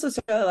way, it's not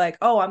necessarily like,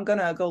 oh, I'm going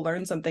to go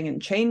learn something and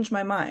change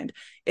my mind.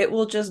 It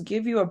will just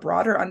give you a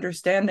broader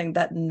understanding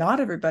that not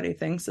everybody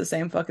thinks the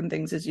same fucking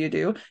things as you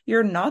do.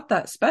 You're not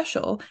that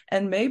special.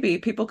 And maybe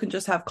people can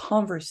just have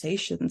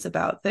conversations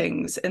about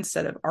things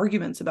instead of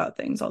arguments about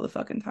things all the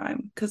fucking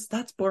time, because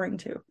that's boring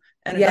too.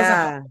 And it doesn't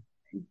help.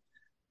 Yeah.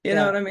 You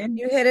know Yeah. what I mean?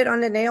 You hit it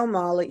on the nail,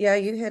 Molly. Yeah,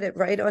 you hit it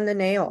right on the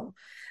nail.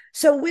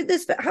 So with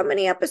this, how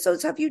many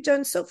episodes have you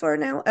done so far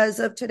now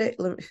as of today?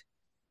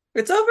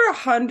 It's over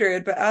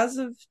 100, but as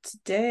of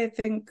today,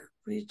 I think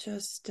we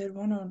just did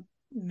 109,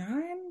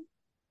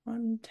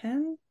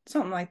 110,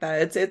 something like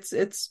that.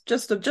 It's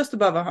just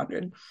above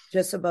 100.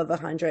 Just above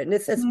 100. And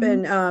this has Mhm.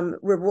 been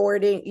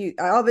rewarding. You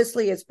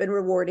obviously it's been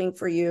rewarding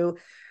for you.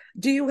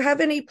 Do you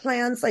have any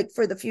plans like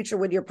for the future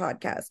with your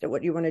podcast or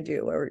what you want to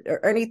do or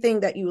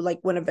anything that you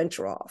like want to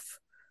venture off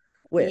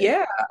with?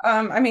 Yeah,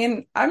 I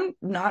mean, I'm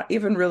not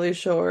even really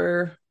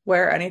sure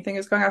where anything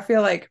is going. I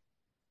feel like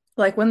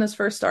when this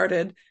first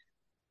started,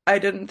 I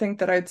didn't think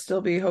that I'd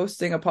still be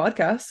hosting a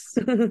podcast.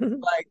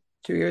 Like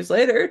 2 years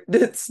later,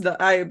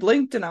 I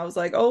blinked and I was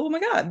like, oh my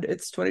God,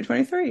 it's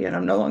 2023 and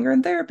I'm no longer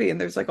in therapy.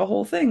 And there's like a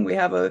whole thing. We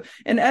have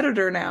an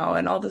editor now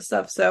and all this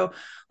stuff. So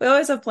we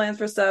always have plans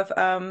for stuff.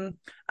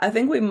 I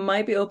think we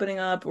might be opening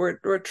up, we're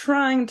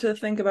trying to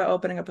think about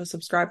opening up a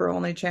subscriber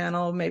only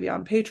channel, maybe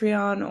on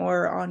Patreon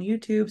or on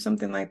YouTube,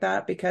 something like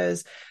that,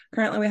 because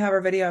currently we have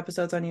our video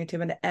episodes on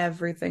YouTube and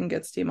everything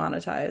gets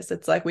demonetized.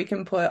 It's like we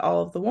can put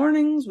all of the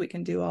warnings, we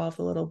can do all of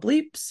the little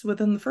bleeps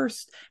within the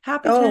first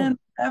happy Oh, 10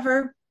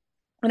 ever.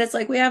 And it's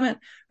like we haven't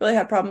really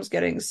had problems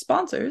getting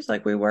sponsors.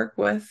 Like we work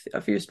with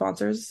a few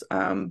sponsors,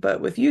 but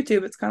with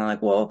YouTube, it's kind of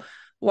like, well,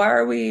 why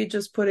are we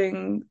just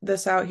putting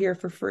this out here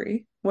for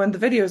free when the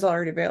video is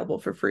already available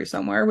for free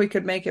somewhere? We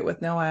could make it with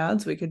no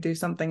ads. We could do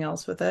something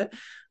else with it.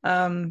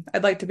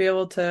 I'd like to be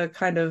able to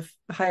kind of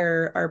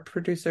hire our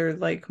producer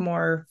like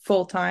more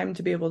full time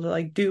to be able to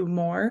like do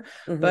more.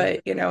 mhm.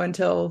 But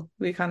until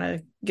we kind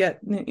of get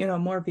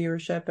more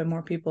viewership and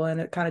more people in,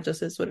 it kind of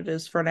just is what it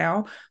is for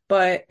now.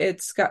 But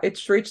it's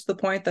reached the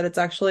point that it's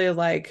actually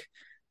like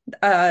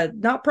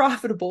not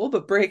profitable,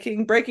 but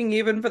breaking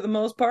even for the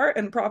most part,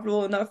 and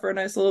profitable enough for a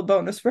nice little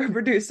bonus for a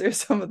producer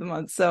some of the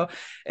months. So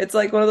it's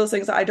like one of those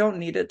things, I don't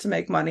need it to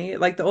make money.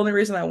 Like the only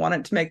reason I want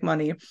it to make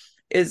money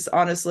is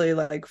honestly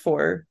like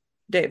for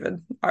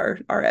David, our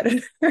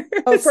editor.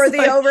 Oh, for It's the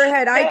like,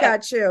 overhead, I yeah,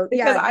 got you.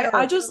 because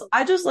Yeah,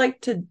 I just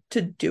like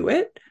to do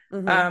it.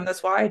 no.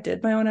 That's why I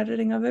did my own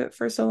editing of it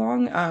for so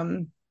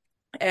long.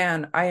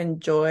 and I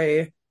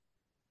enjoy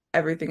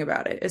everything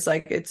about it. It's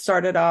like it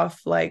started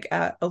off like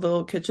at a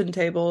little kitchen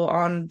table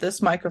on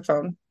this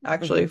microphone,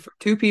 actually, Hmm. for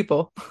two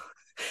people,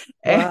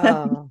 and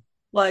Wow.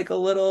 like a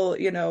little,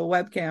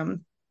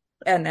 webcam.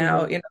 And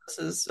now, Hmm. this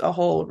is a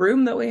whole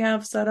room that we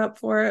have set up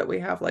for it.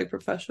 We have like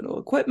professional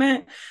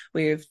equipment.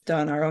 We've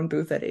done our own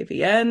booth at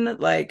AVN.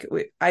 Like,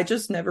 I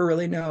just never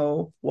really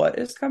know what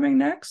is coming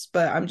next,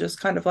 but I'm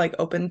just kind of like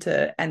open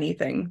to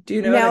anything. Do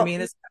you know what I Now,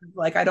 mean? It's kind of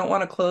like I don't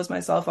want to close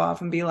myself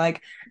off and be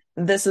like,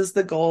 this is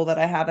the goal that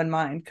I have in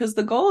mind. Because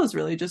the goal is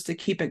really just to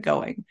keep it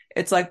going.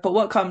 It's like, but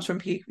what comes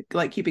from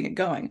like keeping it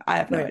going? I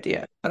have no right.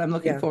 idea, but I'm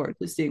looking Yeah. forward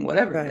to seeing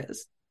whatever it Right.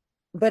 is.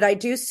 But I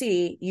do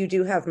see you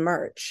do have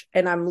merch,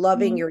 and I'm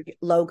loving your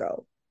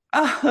logo.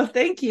 Oh,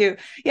 thank you.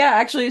 Yeah,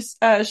 actually,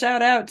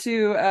 shout out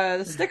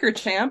to Sticker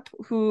Champ,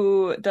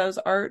 who does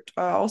art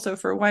also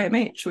for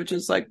YMH, which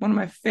is like one of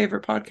my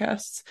favorite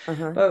podcasts.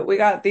 Uh-huh. But we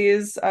got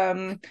these.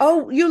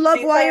 Oh, you love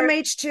These are.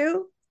 YMH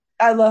too?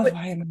 I love What?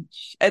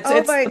 YMH. It's Oh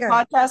it's my the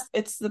God. podcast.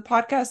 It's the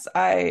podcast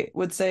I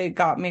would say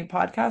got me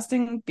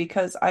podcasting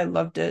because I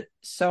loved it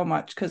so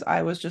much because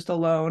I was just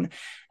alone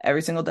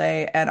every single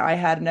day and I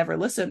had never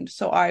listened.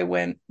 So I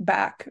went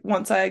back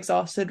once I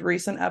exhausted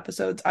recent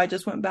episodes. I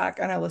just went back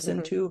and I listened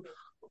Hmm. to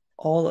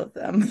all of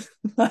them.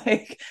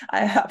 Like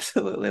I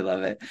absolutely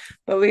love it.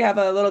 But we have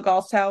a little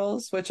golf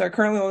towels, which are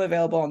currently only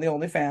available on the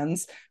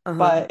OnlyFans, Uh-huh.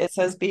 but it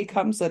says be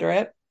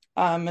considerate.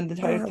 And Oh,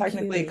 they're how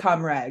technically cute.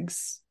 cum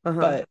rags, Uh-huh.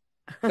 but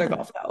they're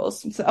golf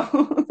towels.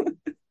 So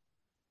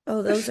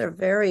Oh, those are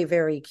very,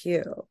 very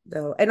cute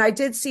though. And I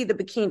did see the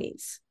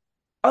bikinis.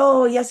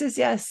 oh yes, yes,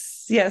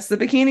 yes. Yes. The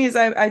bikinis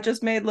I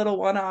just made little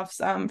one-offs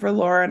for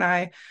Laura and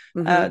I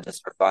Hmm.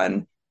 just for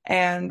fun.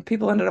 And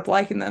people ended up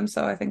liking them.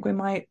 So I think we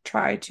might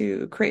try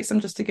to create some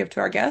just to give to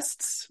our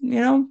guests,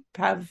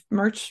 have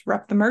merch,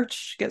 rep the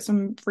merch, get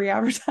some free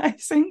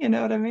advertising, you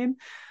know what I mean?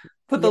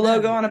 Put the Yeah.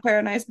 logo on a pair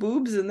of nice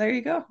boobs and there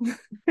you go.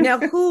 Now,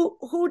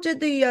 who did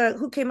the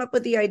who came up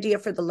with the idea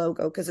for the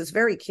logo? Because it's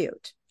very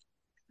cute.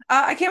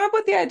 I came up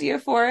with the idea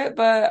for it,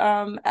 but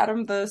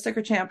Adam, the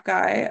sticker champ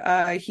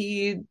guy,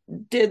 he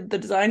did the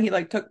design. He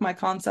like took my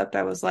concept.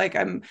 I was like,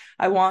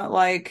 I want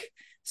like,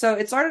 so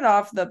it started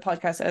off the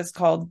podcast as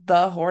called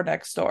The Whore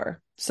Next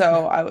Door.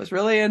 So I was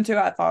really into it.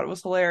 I thought it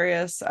was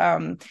hilarious.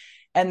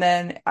 And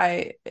then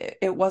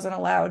it wasn't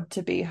allowed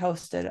to be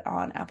hosted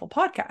on Apple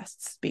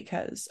Podcasts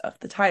because of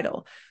the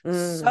title.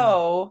 Mm.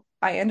 So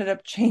I ended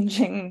up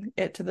changing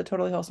it to the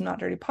Totally Wholesome Not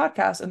Dirty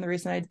podcast. And the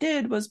reason I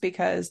did was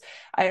because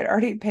I had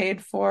already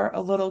paid for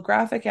a little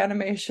graphic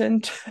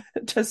animation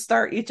to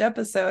start each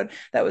episode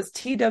that was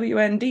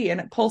TWND and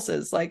it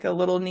pulses like a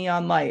little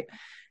neon light.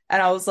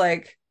 And I was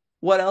like,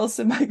 what else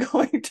am I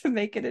going to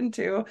make it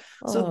into?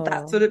 So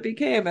that's what Oh. it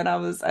became. And I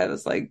was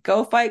like,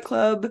 go Fight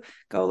Club,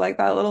 go like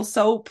that little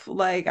soap.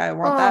 Like I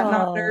want that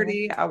not Oh.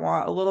 dirty. I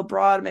want a little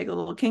broad, make it a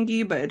little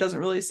kinky, but it doesn't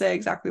really say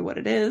exactly what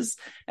it is.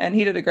 And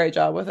he did a great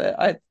job with it.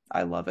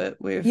 I love it.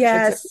 It's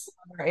Yes.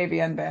 on our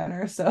AVN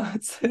banner, so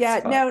it's Yeah,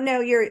 fun. no,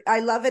 no,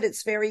 I love it.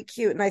 It's very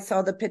cute. And I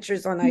saw the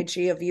pictures on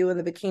IG of you in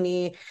the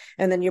bikini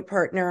and then your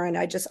partner. And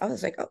I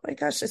was like, oh my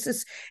gosh, this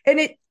is, and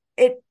it,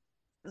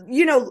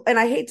 and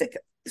I hate to,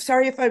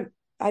 sorry if I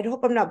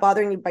hope I'm not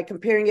bothering you by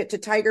comparing it to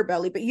Tiger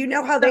Belly, but you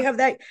know how they have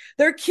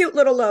their cute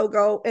little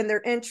logo and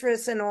their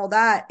interests and all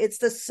that. It's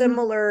the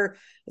similar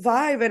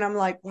vibe. And I'm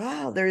like,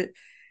 wow,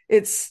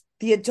 it's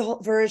the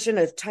adult version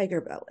of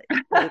Tiger Belly.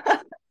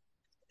 Like,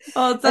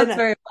 Well, that's and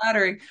very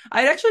flattering.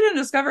 I actually didn't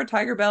discover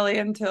Tiger Belly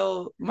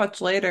until much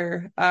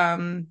later.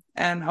 And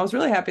I was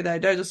really happy that I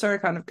did. I just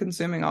started kind of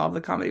consuming all of the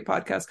comedy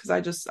podcasts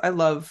because I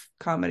love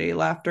comedy.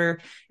 Laughter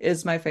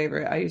is my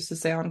favorite. I used to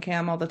say on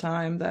cam all the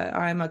time that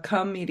I'm a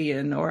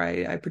comedian or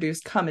I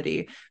produce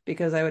comedy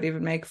because I would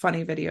even make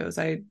funny videos.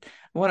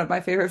 One of my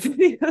favorite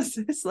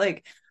videos is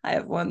like I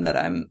have one that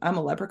I'm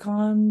a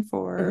leprechaun mhm.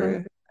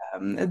 for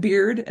a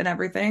beard and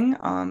everything.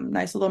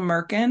 Nice little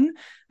merkin. Do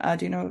Oh,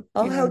 you know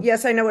what I'm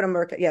yes, I know what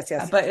America. Yes,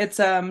 yes. but it's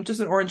just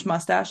an orange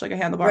mustache, like a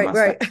handlebar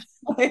Right, mustache.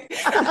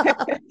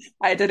 right.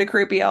 I did a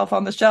creepy elf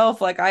on the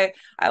shelf. Like I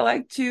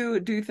like to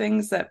do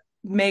things that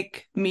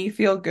make me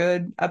feel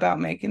good about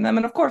making them.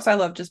 And of course I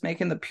love just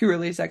making the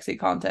purely sexy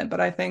content,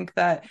 but I think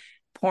that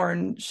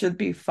porn should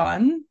be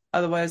fun.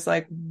 Otherwise,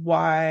 like,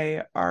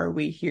 why are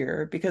we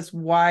here? Because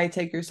why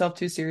take yourself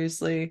too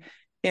seriously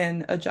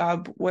in a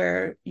job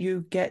where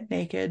you get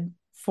naked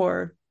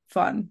for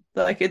fun?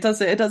 Like it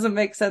doesn't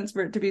make sense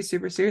for it to be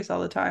super serious all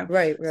the time.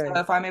 Right, So right,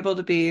 if I'm able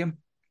to be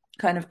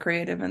kind of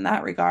creative in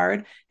that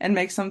regard and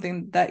make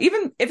something that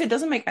even if it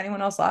doesn't make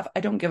anyone else laugh,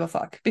 I don't give a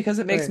fuck because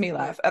it makes right. me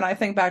laugh. And I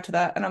think back to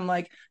that and I'm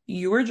like,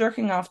 you were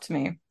jerking off to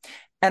me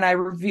and I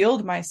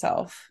revealed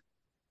myself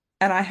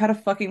and I had a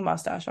fucking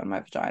mustache on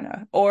my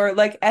vagina or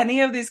like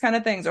any of these kind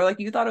of things or like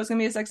you thought it was gonna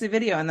be a sexy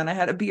video and then I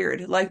had a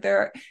beard. Like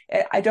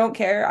I don't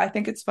care. I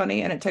think it's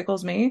funny and it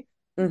tickles me.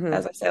 Hmm.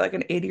 As I say, like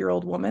an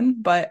 80-year-old woman,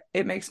 but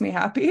it makes me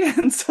happy.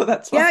 And so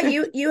that's Yeah,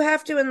 why. you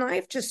have to in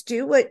life just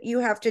do what you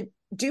have to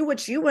do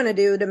what you want to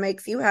do to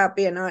make you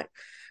happy and not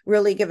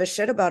really give a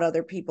shit about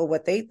other people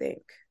what they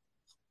think.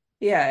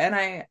 Yeah,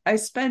 and I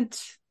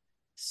spent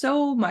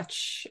so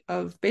much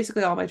of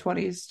basically all my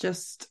 20s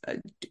just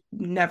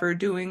never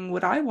doing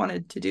what I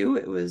wanted to do.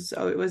 It was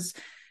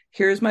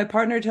here's my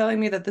partner telling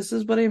me that this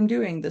is what I'm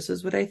doing, this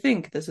is what I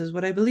think, this is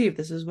what I believe,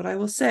 this is what I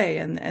will say,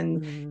 and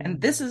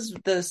this Mm. is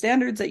the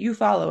standards that you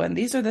follow, and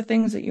these are the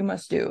things that you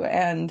must do,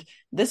 and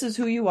this is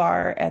who you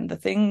are, and the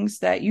things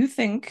that you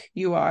think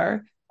you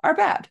are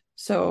bad.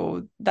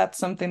 So that's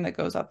something that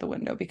goes out the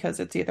window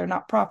because it's either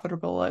not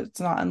profitable, it's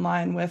not in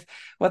line with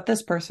what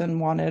this person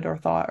wanted or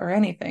thought or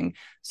anything.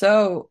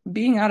 So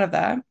being out of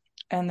that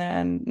and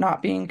then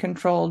not being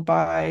controlled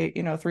by,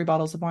 3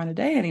 bottles of wine a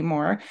day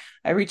anymore,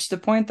 I reached a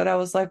point that I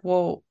was like,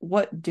 well,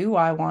 what do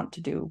I want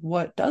to do?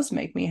 What does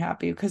make me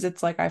happy? Because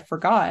it's like I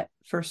forgot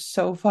for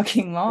so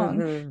fucking long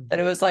Mm-hmm. that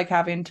it was like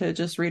having to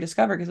just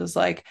rediscover because it was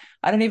like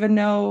I didn't even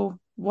know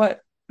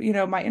what,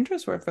 my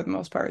interests were for the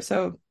most part.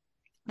 So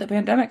the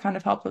pandemic kind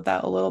of helped with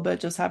that a little bit,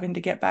 just having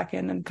to get back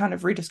in and kind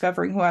of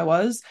rediscovering who I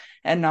was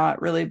and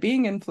not really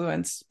being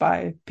influenced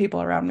by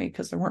people around me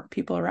because there weren't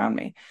people around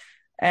me.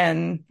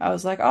 And I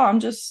was like, oh, I'm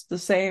just the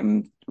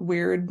same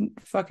weird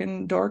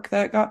fucking dork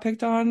that got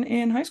picked on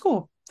in high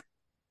school,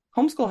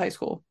 homeschool high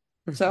school.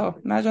 So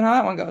imagine how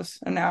that one goes.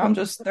 And now I'm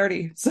just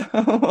 30, so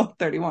well,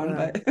 31,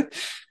 Uh, but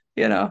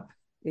you know.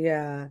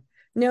 yeah.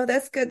 No,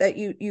 that's good that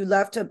you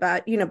left a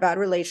bad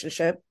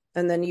relationship,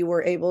 and then you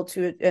were able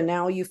to, and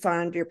now you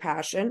found your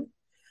passion.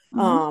 Mhm.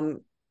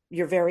 Um,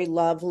 you're very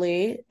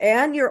lovely,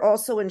 and you're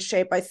also in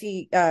shape. I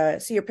see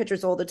your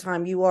pictures all the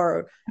time. You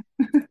are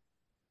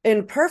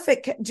in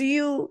perfect. Do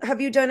you have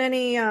you done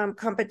any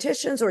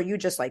competitions, or you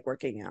just like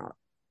working out?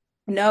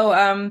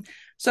 No,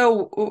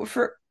 so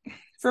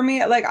for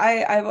me, like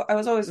I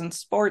was always in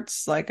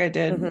sports, like I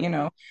did,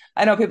 Mm-hmm.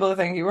 I know people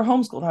think you were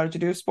homeschooled, how did you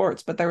do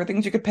sports? But there were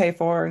things you could pay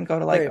for and go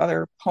to like Right.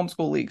 other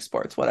homeschool league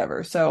sports,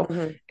 whatever. So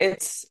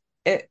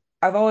Mm-hmm.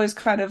 I've always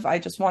I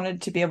just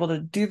wanted to be able to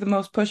do the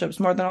most push-ups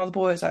more than all the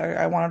boys.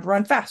 I wanted to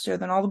run faster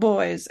than all the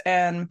boys.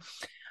 And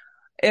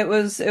it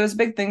was a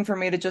big thing for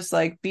me to just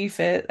like be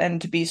fit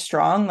and to be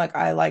strong. Like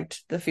I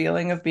liked the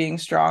feeling of being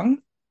strong.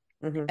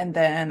 Mm-hmm. And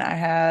then I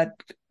had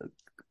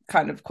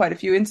kind of quite a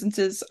few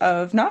instances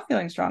of not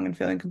feeling strong and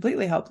feeling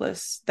completely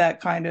helpless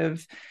that kind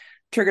of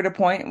triggered a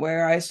point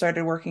where I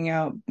started working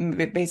out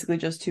basically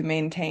just to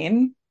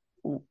maintain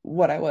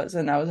what I was.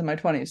 And I was in my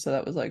 20s, so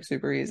that was like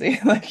super easy.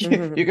 Like you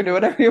Mm-hmm. can do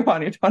whatever you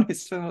want in your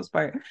 20s for the most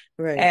part.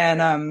 Right.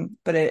 And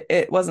but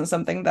it wasn't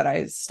something that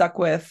I stuck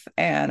with,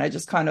 and I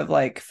just kind of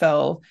like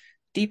fell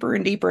deeper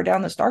and deeper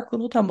down this dark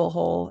little tumble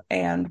hole.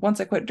 And once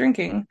I quit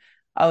drinking,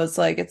 I was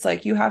like, it's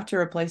like you have to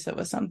replace it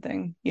with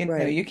something.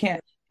 Right. You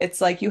can't,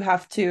 it's like you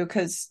have to,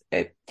 because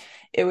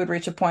it would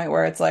reach a point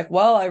where it's like,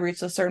 well, I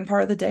reached a certain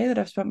part of the day that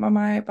I've spent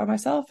by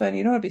myself, and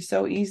it'd be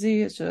so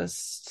easy. It's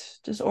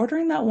just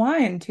ordering that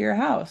wine to your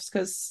house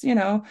because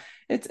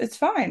it's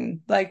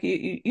fine. Like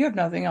you have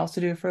nothing else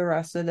to do for the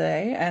rest of the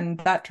day, and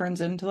that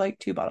turns into like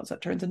 2 bottles,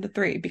 that turns into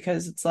three,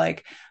 because it's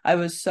like I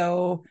was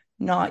so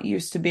not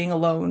used to being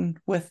alone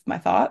with my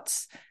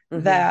thoughts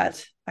Mm-hmm.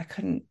 that I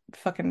couldn't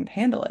fucking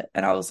handle it.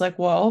 And I was like,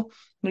 well,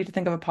 I need to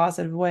think of a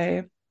positive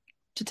way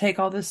to take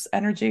all this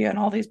energy and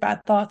all these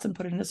bad thoughts and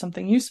put it into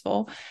something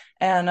useful.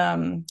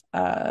 And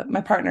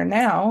my partner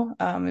now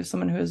is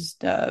someone who is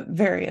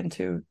very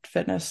into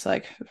fitness,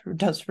 like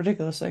does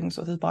ridiculous things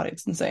with his body.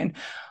 It's insane.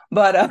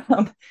 But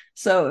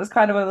so it was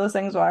kind of one of those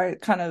things where I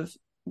kind of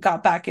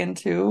got back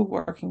into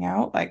working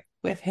out, like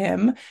with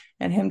him,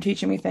 and him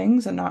teaching me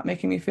things and not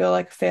making me feel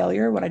like a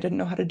failure when I didn't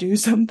know how to do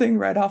something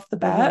right off the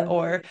bat, Mm-hmm.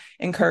 or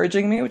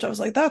encouraging me, which I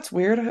was like, that's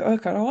weird. I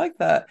kind of like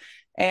that.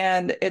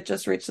 And it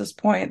just reached this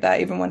point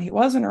that even when he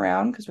wasn't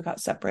around, because we got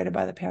separated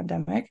by the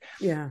pandemic,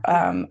 Yeah.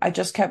 I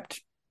just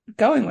kept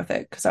going with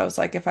it because I was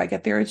like, if I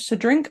get the urge to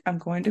drink, I'm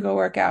going to go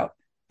work out.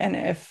 And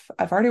if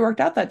I've already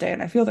worked out that day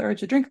and I feel the urge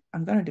to drink,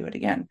 I'm going to do it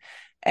again.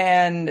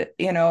 And,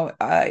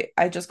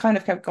 I just kind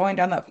of kept going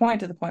down that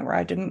point to the point where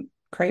I didn't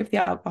crave the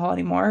alcohol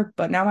anymore.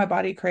 But now my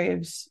body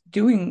craves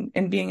doing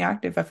and being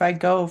active. If I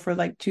go for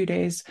like 2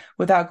 days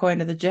without going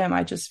to the gym,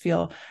 I just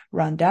feel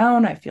run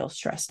down. I feel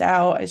stressed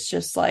out. It's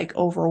just like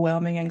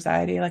overwhelming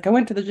anxiety. Like I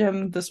went to the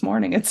gym this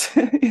morning. It's,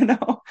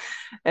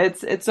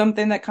 it's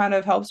something that kind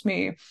of helps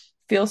me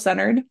feel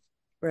centered.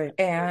 Right.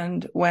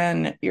 And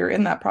when you're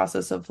in that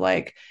process of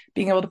like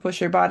being able to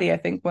push your body, I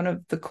think one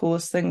of the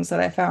coolest things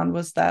that I found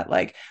was that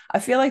like I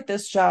feel like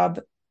this job,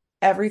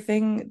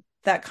 everything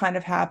that kind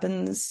of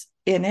happens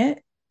in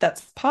it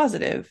that's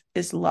positive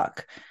is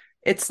luck.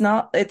 It's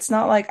not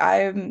like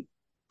I'm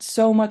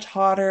so much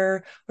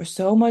hotter or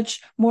so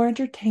much more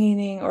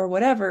entertaining or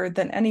whatever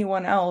than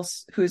anyone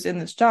else who's in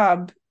this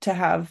job to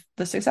have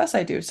the success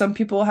I do. Some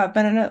people have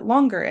been in it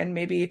longer, and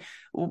maybe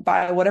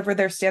by whatever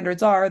their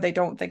standards are, they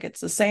don't think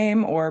it's the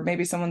same, or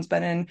maybe someone's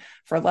been in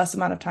for a less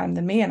amount of time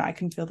than me and I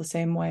can feel the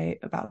same way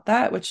about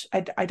that, which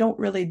I don't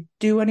really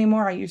do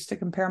anymore. I used to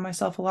compare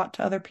myself a lot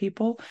to other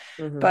people,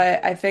 Mm-hmm.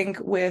 but I think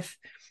with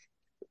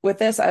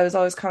this, I was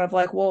always kind of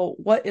like, well,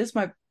 what is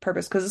my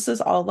purpose? Because this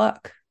is all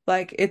luck.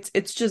 Like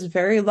it's just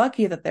very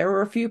lucky that there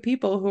were a few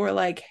people who were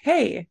like,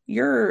 hey,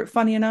 you're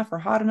funny enough or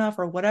hot enough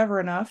or whatever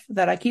enough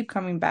that I keep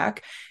coming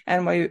back.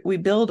 And we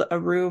build a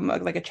room,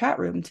 like a chat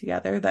room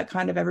together that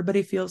kind of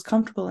everybody feels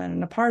comfortable in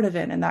and a part of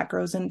it. And that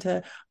grows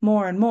into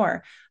more and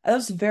more. I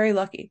was very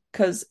lucky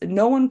because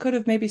no one could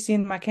have maybe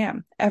seen my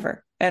cam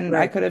ever. And I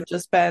Right. could have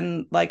just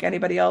been like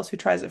anybody else who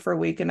tries it for a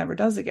week and never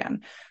does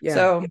again. Yeah.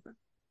 So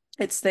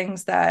it's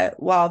things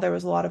that while there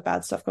was a lot of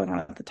bad stuff going on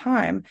at the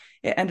time,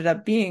 it ended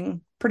up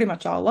being pretty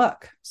much all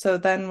luck. So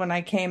then when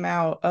I came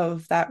out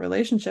of that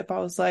relationship, I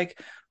was like,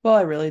 well,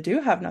 I really do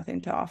have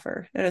nothing to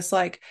offer. And it's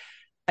like,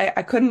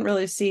 I couldn't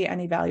really see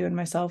any value in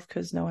myself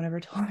because no one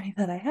ever told me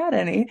that I had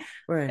any,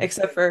 Right.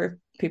 except for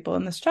people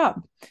in this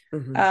job.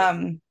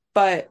 Mm-hmm.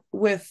 But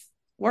with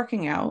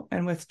working out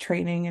and with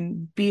training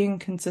and being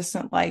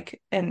consistent, like,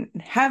 and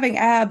having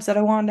abs that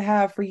I wanted to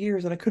have for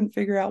years that I couldn't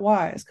figure out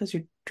why, it's because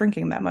you're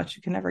drinking that much,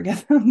 you can never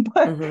get them.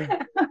 But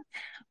Mm-hmm.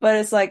 but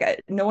it's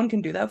like no one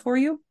can do that for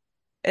you.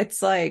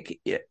 It's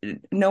like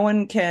no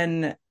one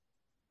can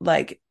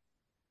like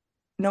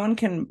no one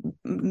can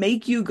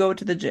make you go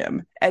to the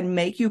gym and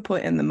make you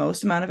put in the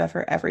most amount of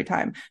effort every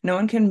time. No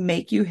one can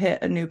make you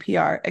hit a new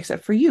PR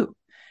except for you.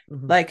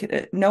 Mm-hmm.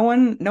 Like no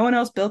one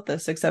else built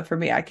this except for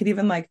me. I could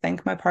even like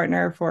thank my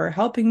partner for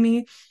helping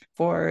me,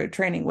 for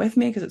training with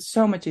me, because it's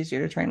so much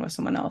easier to train with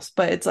someone else.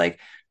 But it's like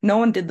no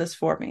one did this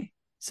for me.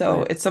 So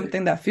Right. it's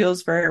something that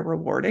feels very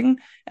rewarding,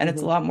 and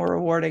it's a Mm-hmm. lot more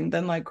rewarding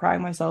than like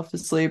crying myself to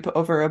sleep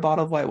over a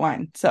bottle of white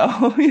wine.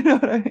 So you know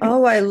what I mean?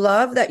 Oh, I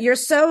love that. You're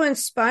so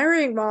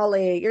inspiring,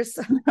 Molly. You're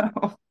so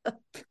No,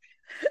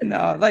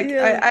 no, like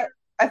yeah.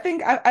 I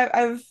think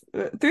I've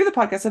through the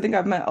podcast, I think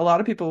I've met a lot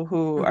of people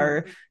who Mm-hmm.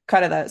 are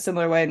kind of that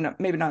similar way,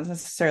 maybe not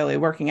necessarily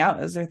working out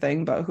as their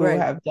thing, but who Right.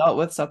 have dealt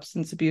with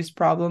substance abuse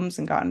problems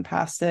and gotten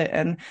past it.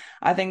 And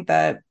I think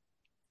that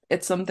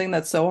it's something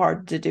that's so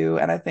hard to do.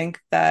 And I think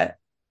that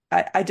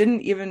I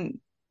didn't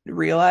even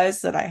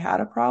realize that I had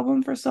a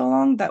problem for so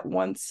long that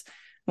once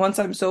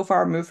I'm so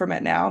far removed from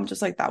it now, I'm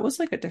just like, that was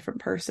like a different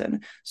person.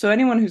 So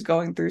anyone who's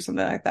going through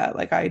something like that,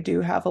 like I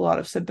do have a lot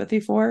of sympathy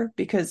for,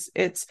 because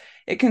it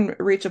can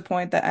reach a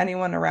point that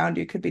anyone around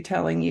you could be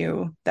telling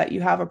you that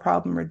you have a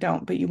problem or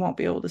don't, but you won't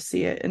be able to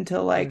see it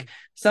until Yeah. like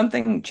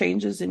something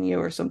changes in you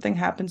or something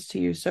happens to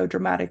you so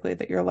dramatically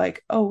that you're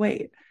like, oh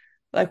wait,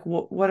 like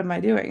what am I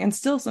doing? And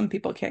still some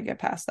people can't get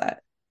past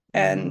that.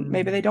 And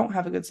maybe they Mm. don't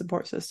have a good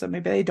support system.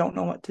 Maybe they don't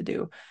know what to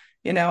do,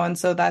 and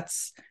so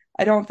that's,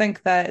 I don't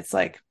think that it's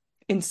like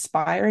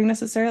inspiring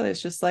necessarily.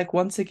 It's just like,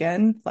 once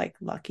again, like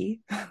lucky.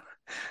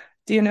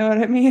 Do you know what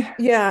I mean?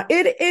 Yeah,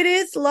 it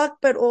is luck,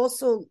 but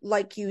also,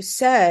 like you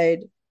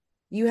said,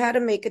 you had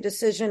to make a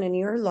decision in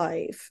your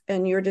life,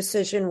 and your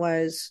decision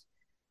was,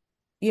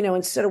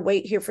 instead of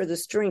wait here for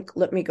this drink,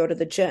 let me go to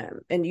the gym.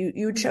 And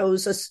you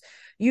chose us,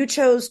 you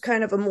chose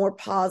kind of a more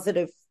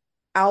positive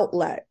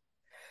outlet.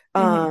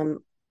 Mm-hmm. Um,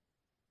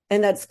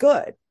 and that's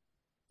good.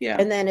 Yeah.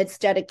 And then it's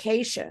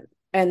dedication.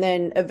 And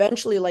then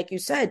eventually, like you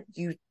said,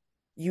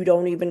 you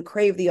don't even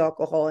crave the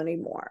alcohol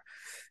anymore.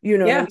 You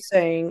know what Yeah. I'm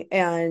saying?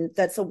 And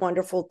that's a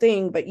wonderful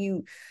thing. But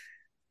you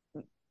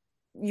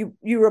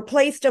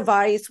replace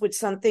device with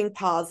something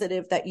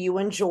positive that you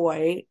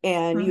enjoy,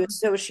 and you Mm-hmm.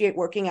 associate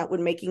working out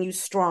with making you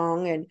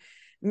strong and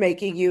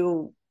making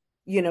you,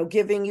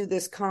 giving you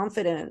this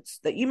confidence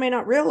that you may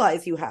not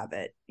realize you have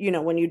it,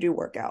 when you do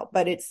work out,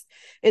 but it's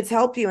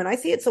helped you. And I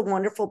see it's a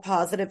wonderful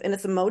positive, and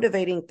it's a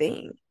motivating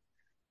thing.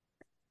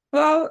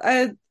 Well,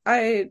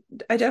 I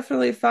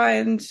definitely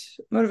find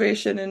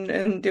motivation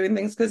in doing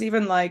things, because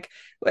even like,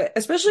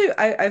 especially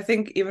I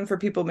think even for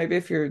people, maybe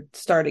if you're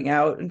starting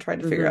out and trying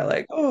to figure out Mm-hmm.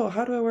 like, oh,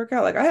 how do I work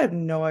out? Like I had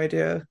no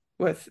idea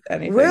with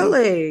anything.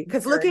 Really?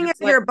 Because looking at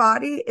It's like, your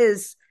body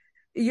is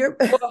your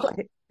well,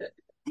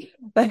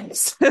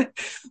 thanks.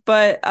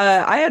 But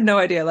I had no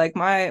idea. Like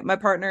my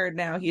partner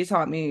now, he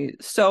taught me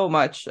so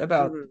much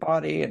about Mhm.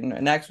 body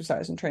and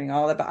exercise and training,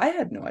 all that, but I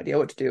had no idea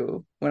what to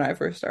do when I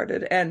first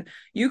started. And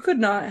you could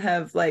not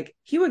have, like,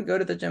 he would go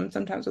to the gym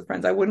sometimes with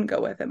friends. I wouldn't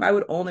go with him. I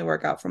would only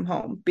work out from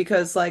home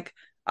because like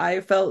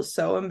I felt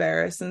so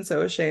embarrassed and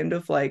so ashamed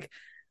of, like,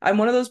 I'm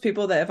one of those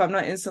people that if I'm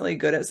not instantly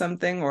good at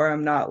something, or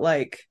I'm not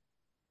like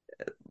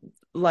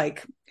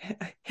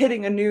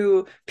hitting a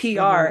new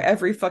PR Mhm.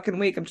 every fucking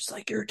week, I'm just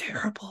like, you're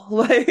terrible.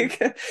 Like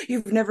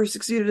you've never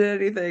succeeded at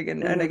anything.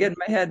 And I get Mhm. in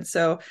my head.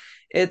 So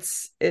it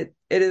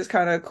is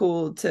kind of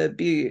cool to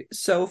be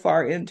so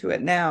far into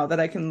it now that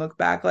I can look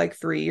back like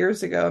 3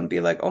 years ago and be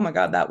like, oh my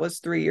God, that was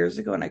 3 years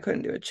ago and I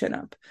couldn't do a chin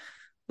up.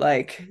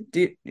 Like,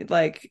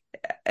 like,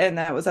 and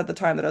that was at the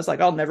time that I was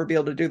like, I'll never be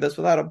able to do this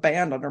without a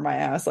band under my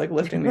ass, like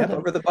lifting me up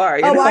over the bar,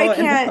 Oh, I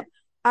And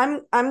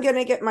can't. I'm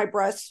gonna get my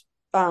breasts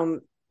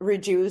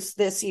reduced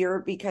this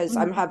year because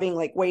I'm Mhm. having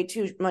like way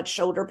too much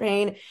shoulder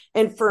pain.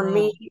 And for Oh,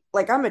 me,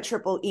 like I'm a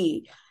triple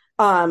E.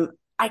 I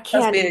that's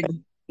can't even,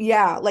 big.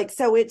 yeah, like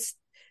so it's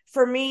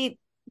for me,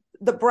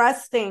 the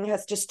breast thing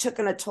has just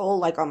taken a toll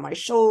like on my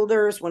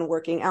shoulders when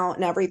working out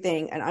and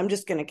everything. And I'm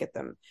just gonna get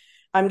them,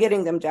 I'm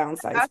getting them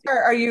downsized.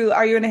 Are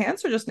you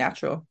enhanced or just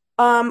natural?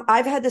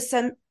 I've had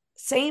the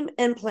same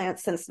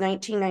implants since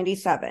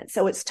 1997.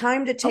 So it's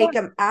time to Oh, take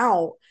them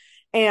out.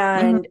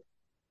 mhm. And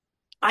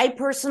I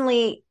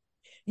personally,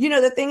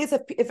 the thing is,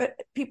 if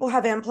people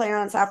have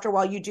implants after a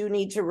while, you do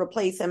need to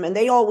replace them, and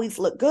they always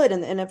look good.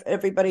 And if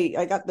everybody,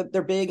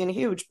 they're big and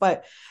huge,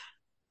 but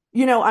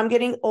I'm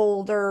getting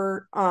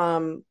older.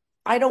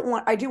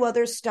 I do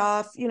other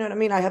stuff. You know what I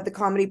mean? I have the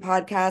comedy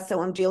podcast,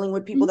 so I'm dealing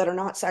with people that are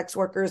not sex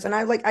workers. And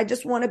I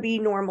just want to be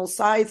normal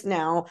size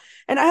now.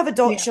 And I have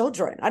adult Yeah.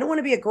 children. I don't want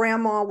to be a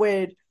grandma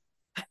with,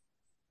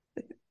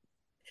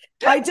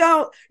 I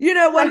don't,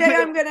 one day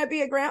I'm going to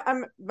be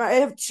I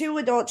have two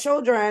adult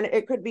children.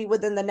 It could be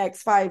within the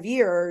next 5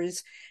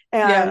 years.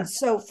 Yeah. And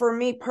so for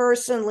me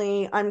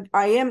personally,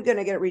 I am going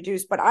to get it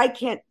reduced, but I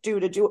can't do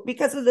it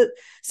because of the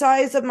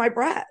size of my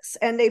breasts.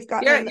 And they've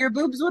Yeah, gotten, your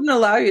boobs wouldn't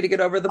allow you to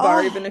get over the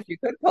bar even oh, if you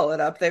could pull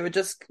it up. They would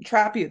just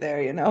trap you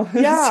there, you know?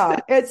 yeah,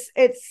 it's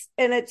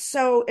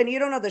so, and you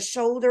don't know the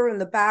shoulder and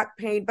the back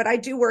pain, but I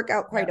do work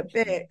out Yeah. quite a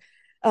bit.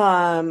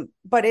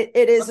 But it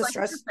is What's a like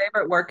your stress.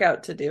 favorite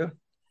workout to do?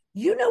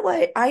 You know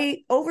what?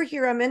 Over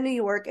here, I'm in New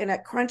York, and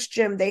at Crunch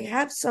Gym, they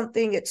have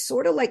something. It's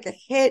sort of like a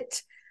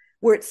hit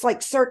where it's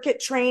like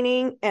circuit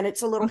training, and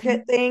it's a little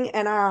hit Mhm. thing.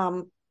 And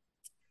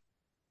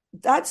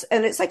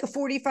it's like a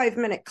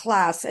 45-minute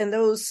class. And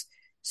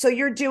so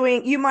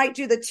you might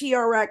do the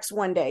TRX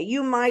one day.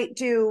 You might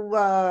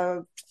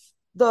do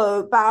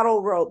the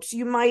battle ropes.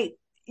 You might,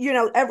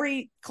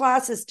 every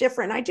class is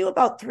different. I do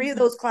about three of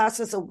those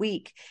classes a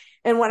week.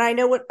 And when I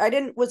know what I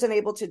didn't, wasn't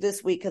able to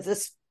this week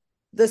because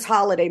this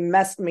holiday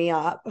messed me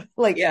up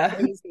like Yeah.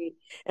 crazy.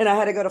 And I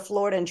had to go to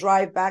Florida and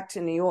drive back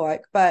to New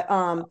York. But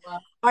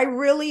I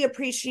really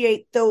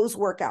appreciate those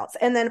workouts.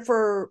 And then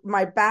for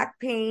my back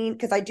pain,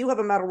 because I do have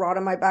a metal rod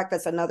in my back,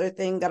 that's another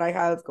thing that I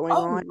have going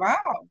Oh, on.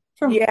 wow.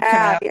 Can I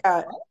Yeah, ask?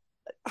 yeah.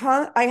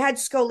 I had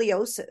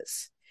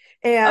scoliosis.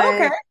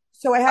 Okay. And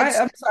so I had,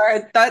 I'm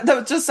sorry.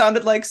 That just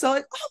sounded like so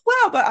like, oh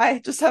wow, but I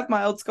just have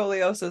mild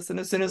scoliosis, and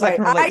as soon as I right,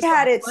 can relate I to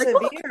had something, it I'm like,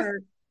 look.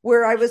 severe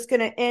where I was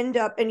going to end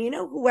up, and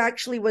who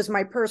actually was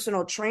my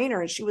personal trainer,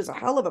 and she was a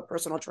hell of a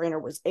personal trainer,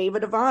 was Ava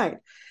Devine.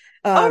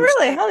 Oh Um,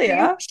 really? she, Hell she,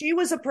 yeah. she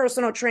was a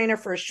personal trainer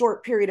for a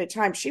short period of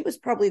time. She was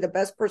probably the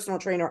best personal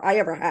trainer I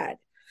ever had.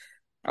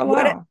 Oh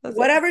What wow. That's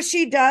whatever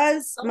she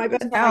does, so many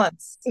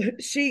talents.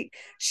 she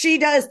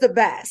does the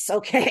best.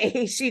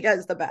 Okay, she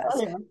does the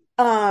Hell best. yeah.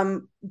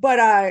 But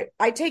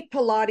I take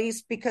Pilates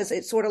because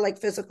it's sort of like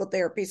physical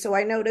therapy. So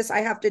I notice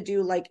I have to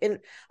do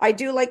I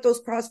do like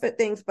those CrossFit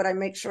things, but I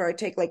make sure I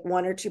take like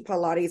one or two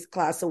Pilates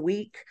class a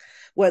week,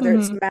 whether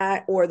it's Hmm.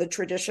 mat or the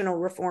traditional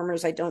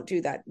reformers. I don't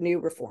do that new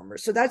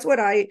reformers. So that's what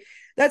I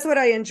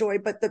enjoy.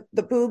 But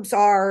the boobs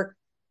are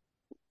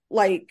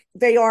like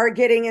they are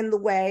getting in the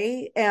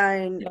way,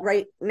 and Yeah.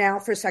 right now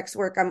for sex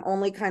work I'm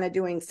only kind of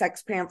doing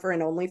Sex Pamper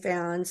and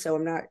OnlyFans, so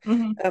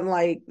Hmm. I'm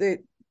like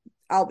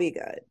I'll be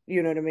good,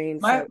 you know what I mean?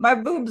 My So my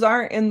boobs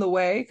aren't in the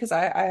way because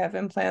I have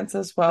implants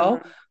as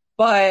well, uh,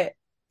 but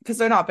because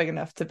they're not big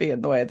enough to be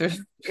in the way. They're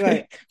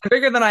right,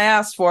 bigger than I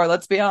asked for.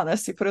 Let's be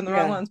honest. You put in the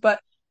wrong yeah, ones. But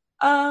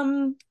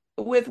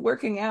with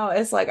working out,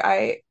 it's like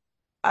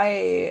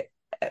I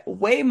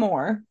way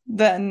more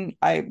than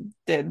I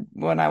did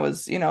when I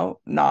was,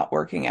 not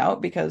working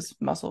out because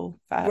muscle,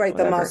 fat, right,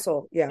 the whatever.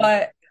 muscle, yeah.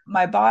 But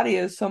my body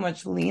is so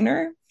much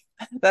leaner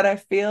that I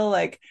feel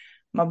like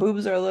my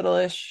boobs are a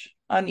little-ish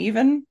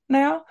uneven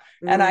now.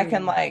 And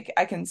Mm.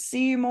 I can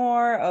see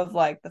more of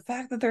like the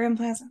fact that they're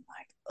implants. I'm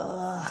like,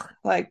 ugh.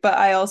 Like, but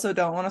I also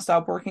don't want to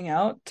stop working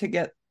out to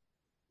get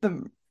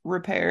them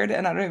repaired.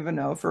 And I don't even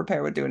know if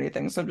repair would do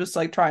anything. So I'm just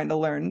like trying to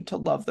learn to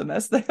love them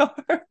as they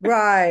are.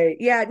 Right,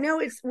 yeah, no,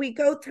 it's we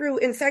go through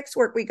in sex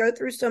work, we go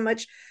through so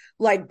much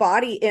like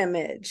body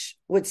image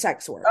with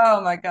sex work.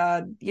 Oh my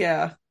God.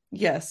 Yeah.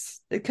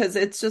 Yes. Because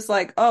it's just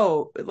like,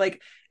 oh,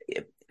 like,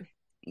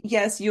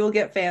 yes, you'll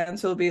get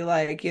fans who'll be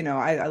like,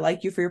 I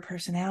like you for your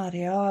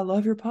personality. Oh, I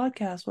love your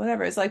podcast,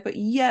 whatever. It's like, but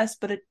yes,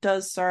 but it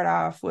does start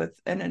off with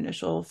an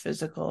initial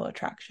physical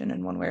attraction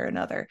in one way or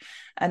another.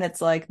 And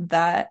it's like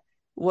that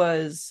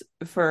was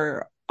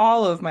for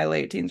all of my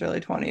late teens, early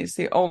 20s,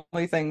 the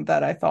only thing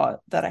that I thought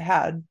that I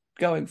had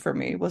going for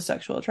me was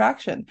sexual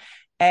attraction.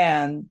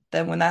 And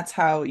then when that's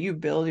how you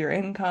build your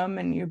income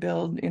and you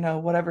build,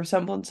 whatever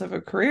semblance of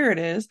a career it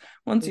is,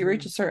 once you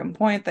reach a Mhm. certain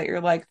point that you're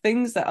like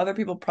things that other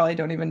people probably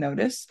don't even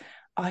notice,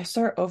 I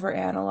start over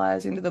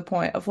analyzing to the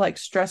point of like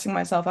stressing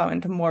myself out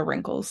into more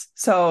wrinkles.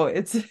 So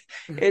it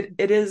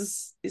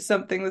is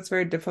something that's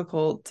very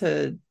difficult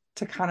to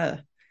kind of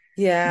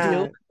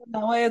deal Yeah, with in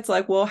that way. It's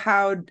like, well,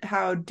 how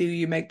do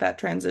you make that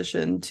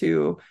transition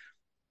to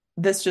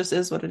this just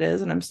is what it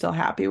is and I'm still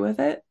happy with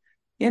it,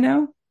 you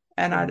know?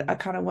 And I yeah,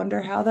 kind of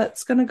wonder how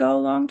that's going to go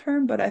long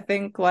term, but I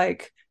think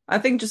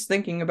just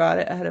thinking about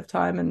it ahead of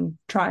time and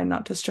trying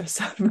not to stress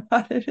out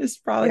about it is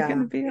probably going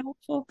yeah. to be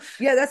helpful.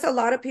 Yeah, that's a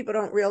lot of people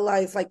don't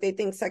realize. Like they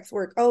think sex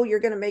work, oh, you're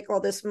going to make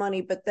all this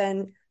money, but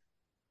then,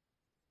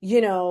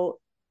 you know,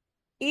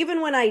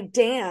 even when I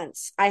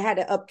dance, I had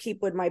to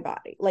upkeep with my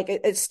body. Like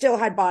it still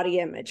had body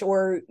image,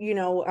 or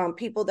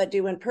people that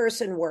do in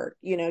person work.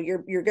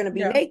 You're going to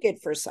be Yeah.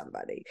 naked for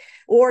somebody,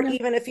 or Yeah.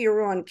 even if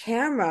you're on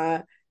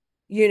camera,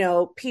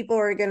 people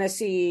are going to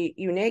see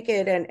you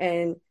naked,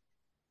 and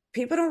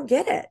people don't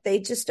get it. They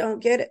just don't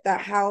get it,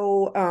 that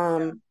how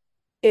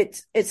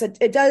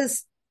it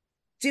does,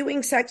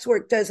 doing sex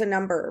work does a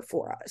number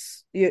for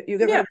us. You get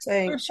what Yeah, I'm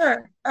saying? for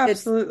sure.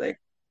 It's Absolutely.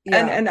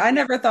 And yeah. and I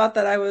never thought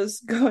that I was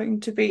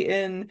going to be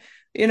in,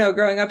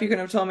 growing up, you could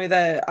have told me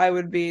that I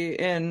would be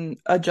in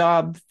a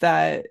job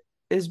that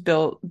is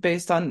built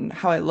based on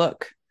how I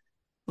look.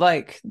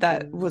 Like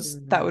that would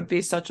Mhm.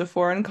 be such a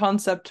foreign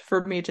concept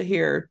for me to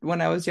hear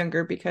when I was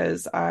younger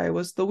because I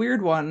was the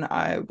weird one.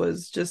 I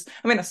was just,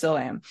 I mean, I still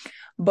am,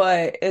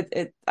 but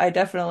I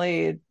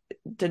definitely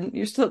didn't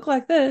used to look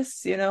like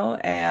this,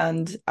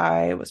 and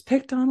I was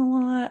picked on a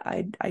lot.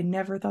 I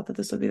never thought that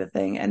this would be the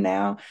thing. And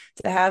now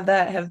to have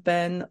that have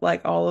been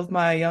like all of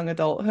my young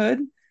adulthood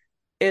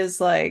is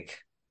like,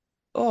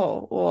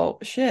 oh, well,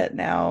 shit,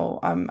 now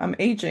I'm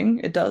aging.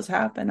 It does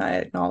happen. I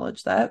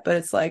acknowledge that, but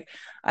it's like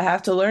I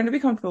have to learn to be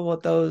comfortable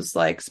with those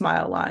like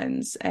smile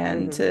lines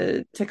and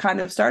Mhm. to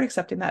kind of start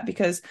accepting that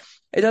because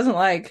it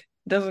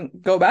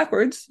doesn't go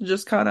backwards, it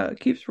just kind of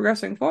keeps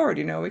progressing forward,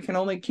 we can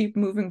only keep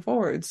moving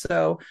forward.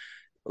 So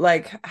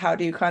like how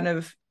do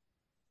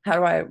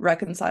I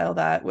reconcile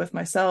that with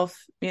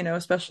myself,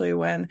 especially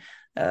when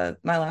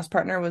my last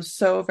partner was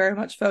so very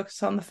much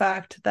focused on the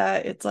fact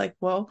that it's like,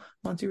 well,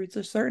 once you reach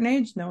a certain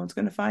age, no one's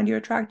going to find you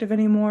attractive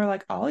anymore.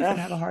 Like, I'll even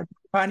have a Ugh. hard time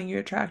finding you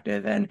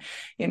attractive. And,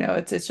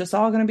 it's just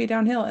all going to be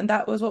downhill. And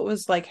that was what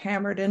was like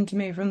hammered into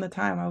me from the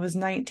time I was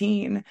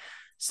 19.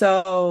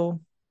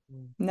 So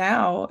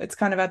now it's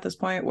kind of at this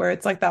point where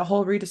it's like that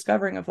whole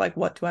rediscovering of like,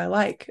 what do I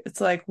like?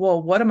 It's like,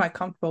 well, what am I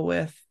comfortable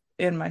with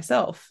in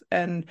myself?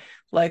 And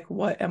like,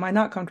 what am I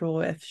not comfortable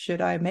with? Should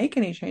I make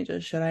any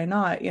changes? Should I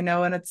not?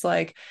 And it's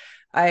like,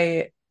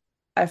 I,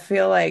 I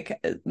feel like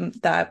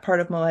that part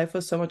of my life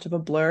was so much of a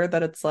blur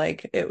that it's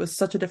like it was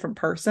such a different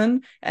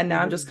person. And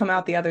now I'm just Mhm. come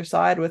out the other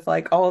side with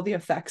like all of the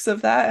effects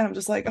of that. And I'm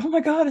just like, oh my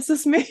God, is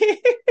this me?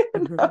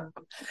 Mhm.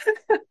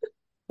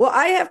 Well,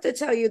 I have to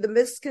tell you the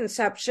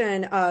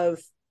misconception of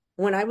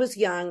when I was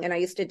young and I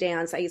used to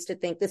dance, I used to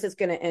think this is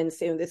going to end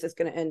soon. This is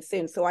going to end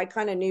soon. So I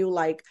kind of knew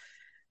like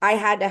I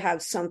had to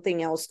have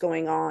something else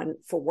going on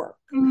for work.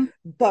 Mhm.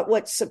 But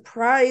what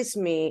surprised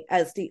me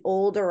as the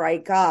older I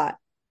got,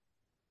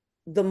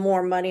 the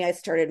more money I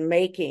started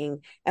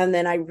making. And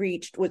then I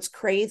reached what's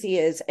crazy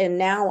is, and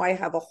now I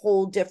have a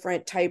whole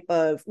different type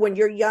of, when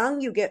you're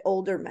young, you get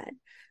older men.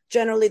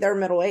 Generally, they're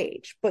middle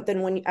age. But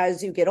then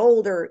as you get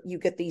older, you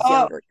get these Oh,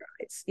 younger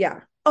guys.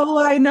 Yeah.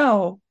 oh, I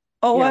know.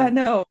 Oh, I Yeah.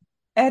 know.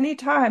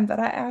 Anytime that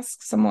I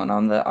ask someone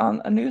on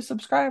a new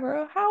subscriber,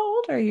 "Oh, how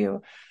old are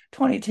you?"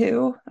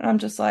 22. And I'm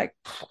just like,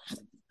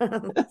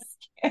 this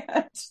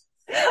can't.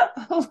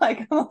 I'm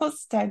like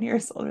almost 10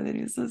 years older than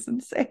you. This is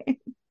insane.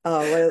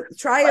 Oh, well,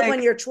 try it when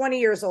Like, you're 20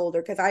 years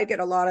older because I get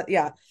a lot of,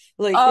 yeah.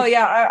 Like, oh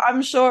yeah,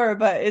 I'm sure,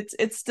 but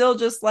it's still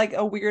just like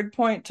a weird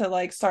point to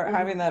like start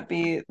having mhm, that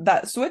be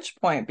that switch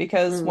point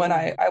because when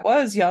mhm. I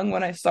was young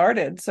when I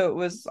started, so it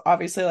was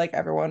obviously like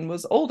everyone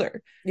was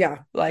older. Yeah.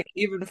 Like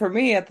even for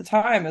me at the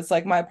time, it's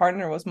like my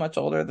partner was much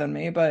older than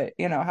me, but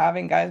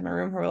having guys in my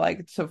room who were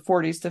like to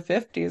 40s to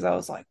 50s, I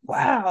was like,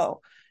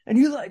 wow. And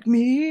you like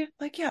me?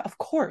 Like, yeah, of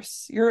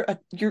course. You're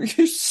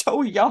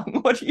so young.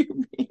 What do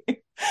you mean?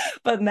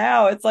 But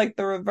now it's like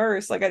the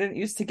reverse. Like I didn't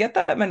used to get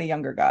that many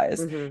younger guys.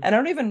 Hmm. And I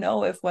don't even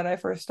know if when I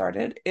first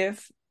started,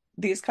 if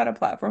these kind of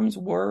platforms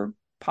were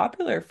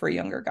popular for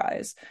younger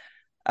guys.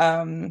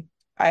 Um,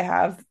 I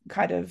have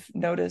kind of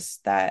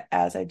noticed that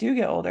as I do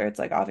get older, it's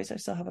like obviously I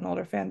still have an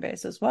older fan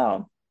base as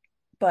well,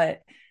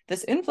 but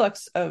this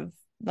influx of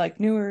like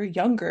newer,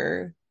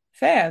 younger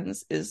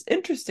fans is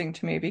interesting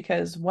to me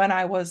because when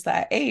I was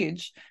that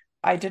age,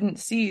 I didn't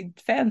see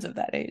fans of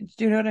that age.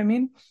 Do you know what I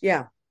mean?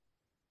 Yeah.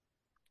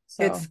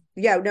 So,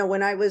 Yeah. No,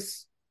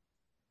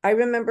 I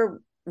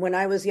remember when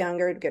I was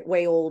younger, to get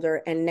way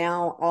older, and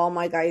now all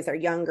my guys are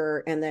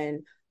younger. And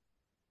then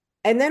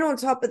on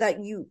top of that,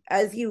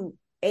 as you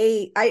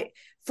age,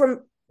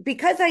 from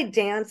because I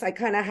dance, I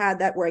kind of had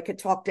that where I could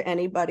talk to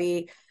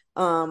anybody.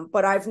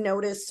 But I've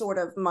noticed sort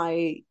of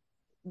my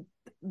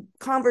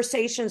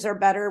conversations are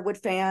better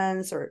with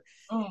fans or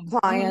mhm.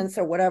 clients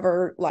or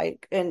whatever,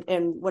 like, and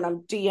when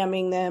I'm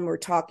DMing them or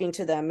talking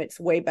to them, it's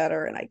way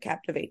better and I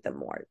captivate them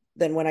more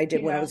than when I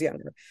did when I Yeah. was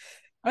younger.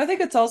 I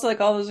think it's also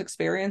like all those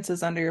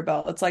experiences under your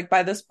belt. It's like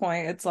by this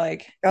point, it's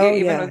like Oh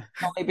even with yeah.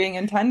 only being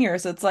in 10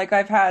 years, it's like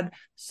I've had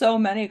so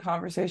many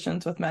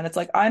conversations with men. It's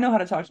like I know how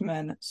to talk to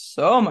men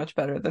so much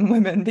better than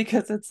women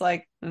because it's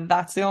like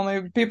that's the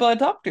only people I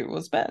talked to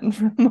was men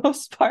for the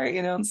most part,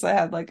 And so I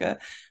had like a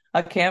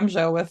cam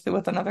show with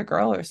another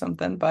girl or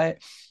something. But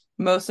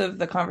most of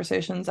the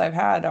conversations I've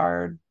had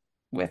are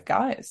with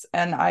guys.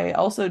 And I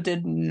also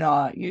did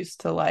not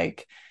used to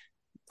like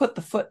put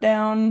the foot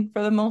down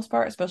for the most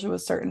part, especially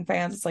with certain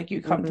fans. It's like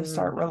you come to Mm-hmm.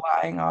 start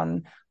relying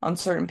on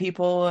certain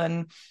people.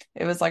 And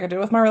it was like I did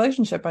with my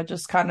relationship. I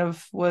just kind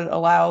of would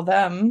allow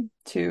them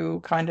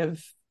to kind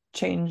of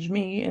change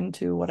me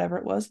into whatever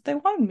it was that they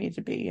wanted me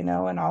to be, and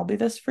I'll be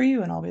this for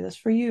you and I'll be this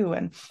for you.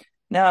 And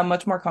now I'm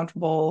much more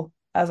comfortable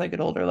as I get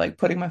older, like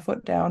putting my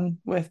foot down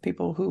with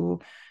people who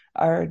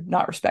are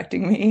not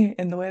respecting me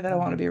in the way that I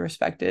want to be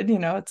respected.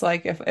 It's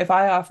like if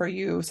I offer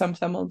you some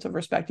semblance of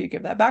respect, you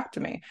give that back to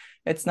me.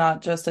 It's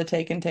not just a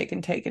take and take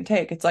and take and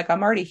take. It's like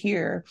I'm already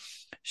here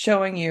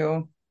showing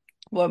you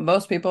what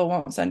most people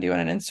won't send you in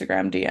an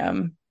Instagram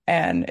DM.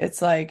 And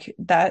it's like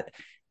that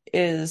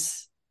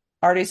is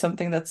already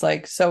something that's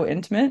like so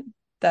intimate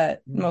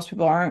that most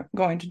people aren't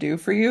going to do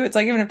for you. It's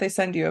like even if they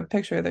send you a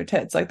picture of their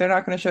tits, like they're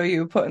not going to show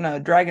you putting a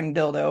dragon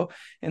dildo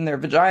in their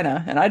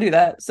vagina, and I do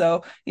that.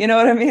 So, you know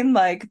what I mean?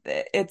 Like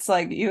it's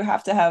like you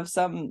have to have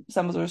some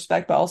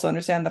respect, but also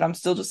understand that I'm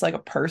still just like a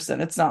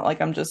person. It's not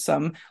like I'm just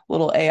some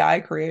little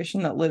AI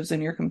creation that lives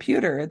in your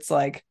computer. It's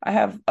like I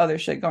have other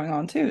shit going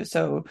on too.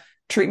 So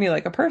treat me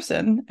like a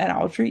person and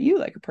I'll treat you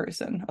like a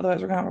person.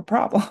 Otherwise, we're gonna have a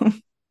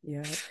problem.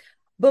 Yeah.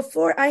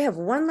 Before I have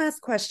one last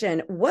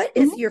question, what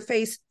is your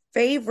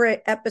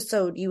favorite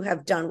episode you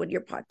have done with your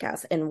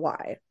podcast and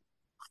why?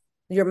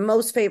 Your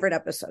most favorite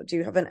episode? Do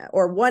you have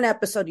one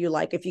episode you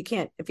like? If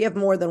you have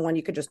more than one,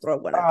 you could just throw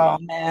one at Oh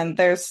me. man,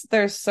 there's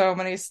so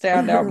many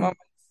standout moments.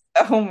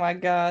 Oh my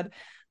God.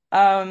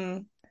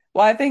 Well,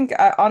 I think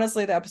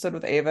honestly the episode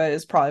with Ava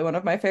is probably one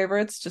of my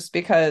favorites just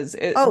because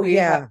Oh we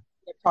have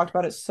yeah. talked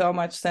about it so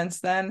much since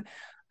then.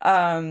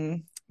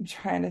 I'm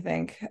trying to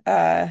think.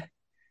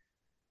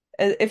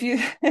 If you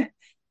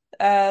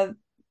uh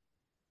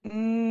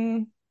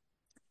mm,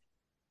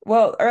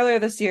 well, earlier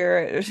this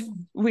year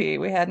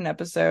we had an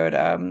episode.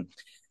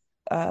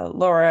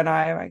 Laura and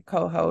I, my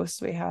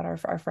co-host, we had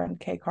our friend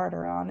Kay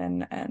Carter on,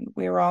 and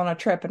we were on a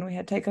trip, and we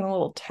had taken a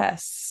little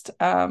test.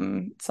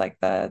 It's like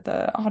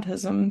the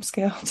autism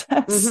scale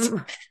test, Hmm.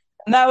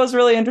 and that was a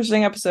really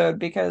interesting episode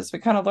because we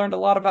kind of learned a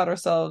lot about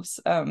ourselves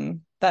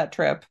that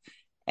trip.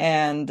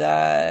 And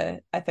I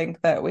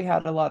think that we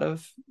had a lot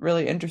of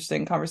really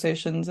interesting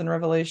conversations and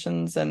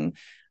revelations. And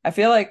I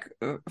feel like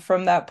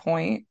from that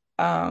point,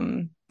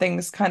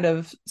 things kind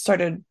of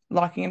started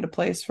locking into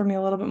place for me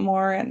a little bit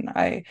more. And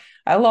I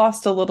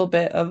lost a little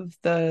bit of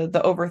the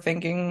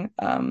overthinking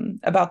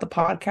about the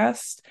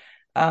podcast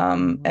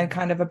and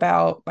kind of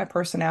about my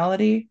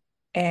personality.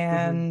 Hmm.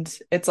 And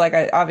it's like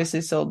I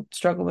obviously still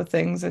struggle with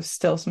things. I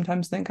still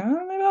sometimes think,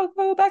 oh, maybe I'll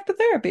go back to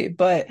therapy.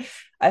 But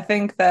I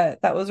think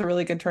that that was a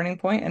really good turning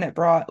point, and it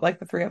brought like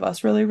the three of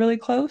us really, really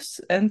close.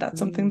 And that's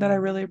something that I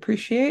Mm. really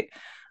appreciate.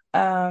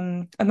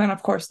 And then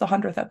of course the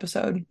 100th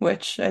episode,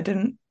 which I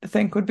didn't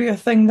think would be a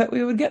thing that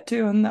we would get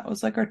to, and that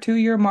was like our 2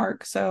 year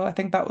mark. So I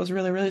think that was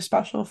really, really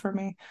special for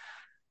me.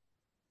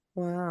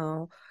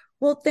 Wow.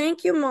 Well,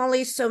 thank you,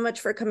 Molly, so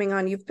much for coming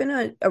on. You've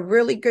been a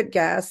really good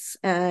guest,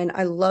 and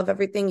I love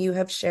everything you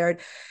have shared.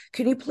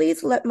 Can you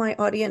please let my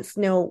audience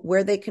know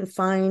where they can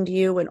find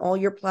you and all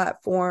your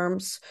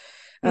platforms,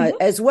 Mhm.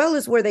 as well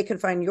as where they can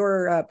find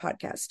your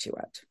podcast too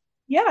at?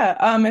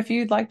 Yeah, if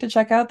you'd like to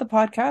check out the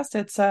podcast,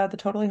 it's the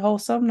Totally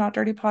Wholesome, Not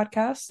Dirty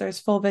podcast. There's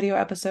full video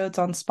episodes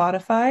on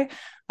Spotify,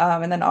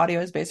 and then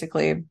audio is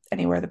basically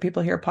anywhere that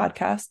people hear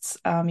podcasts.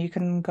 You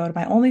can go to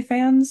my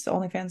OnlyFans,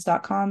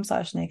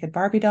 onlyfans.com/naked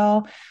Barbie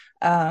doll.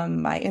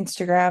 My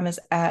Instagram is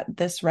at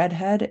this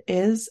redhead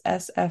is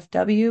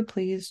SFW.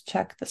 Please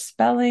check the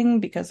spelling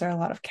because there are a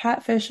lot of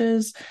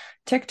catfishes.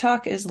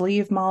 TikTok is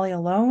leave Molly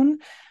alone.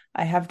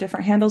 I have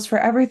different handles for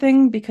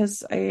everything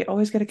because I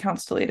always get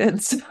accounts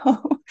deleted. So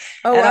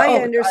Oh, and I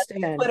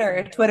understand.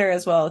 Twitter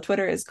as well.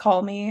 Twitter is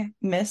call me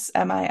Miss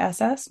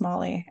MISS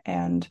Molly,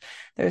 and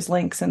there's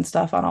links and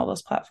stuff on all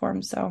those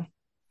platforms. So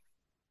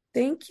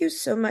Thank you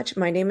so much.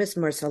 My name is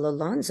Marcella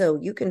Alonso.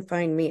 You can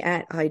find me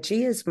at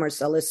IG as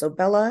Marcella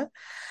Sobella.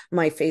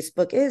 My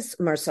Facebook is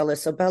Marcella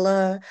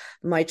Sobella.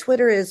 My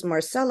Twitter is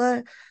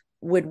Marcella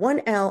with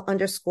one L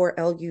underscore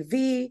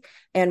LUV.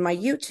 And my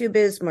YouTube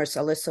is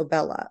Marcella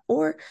Sobella.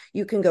 Or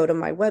you can go to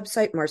my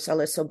website,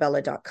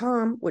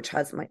 marcellasobella.com, which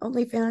has my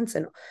OnlyFans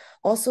and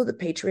also the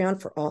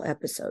Patreon for all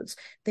episodes.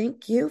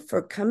 Thank you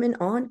for coming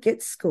on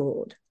Get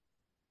Schooled.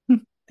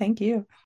 thank you.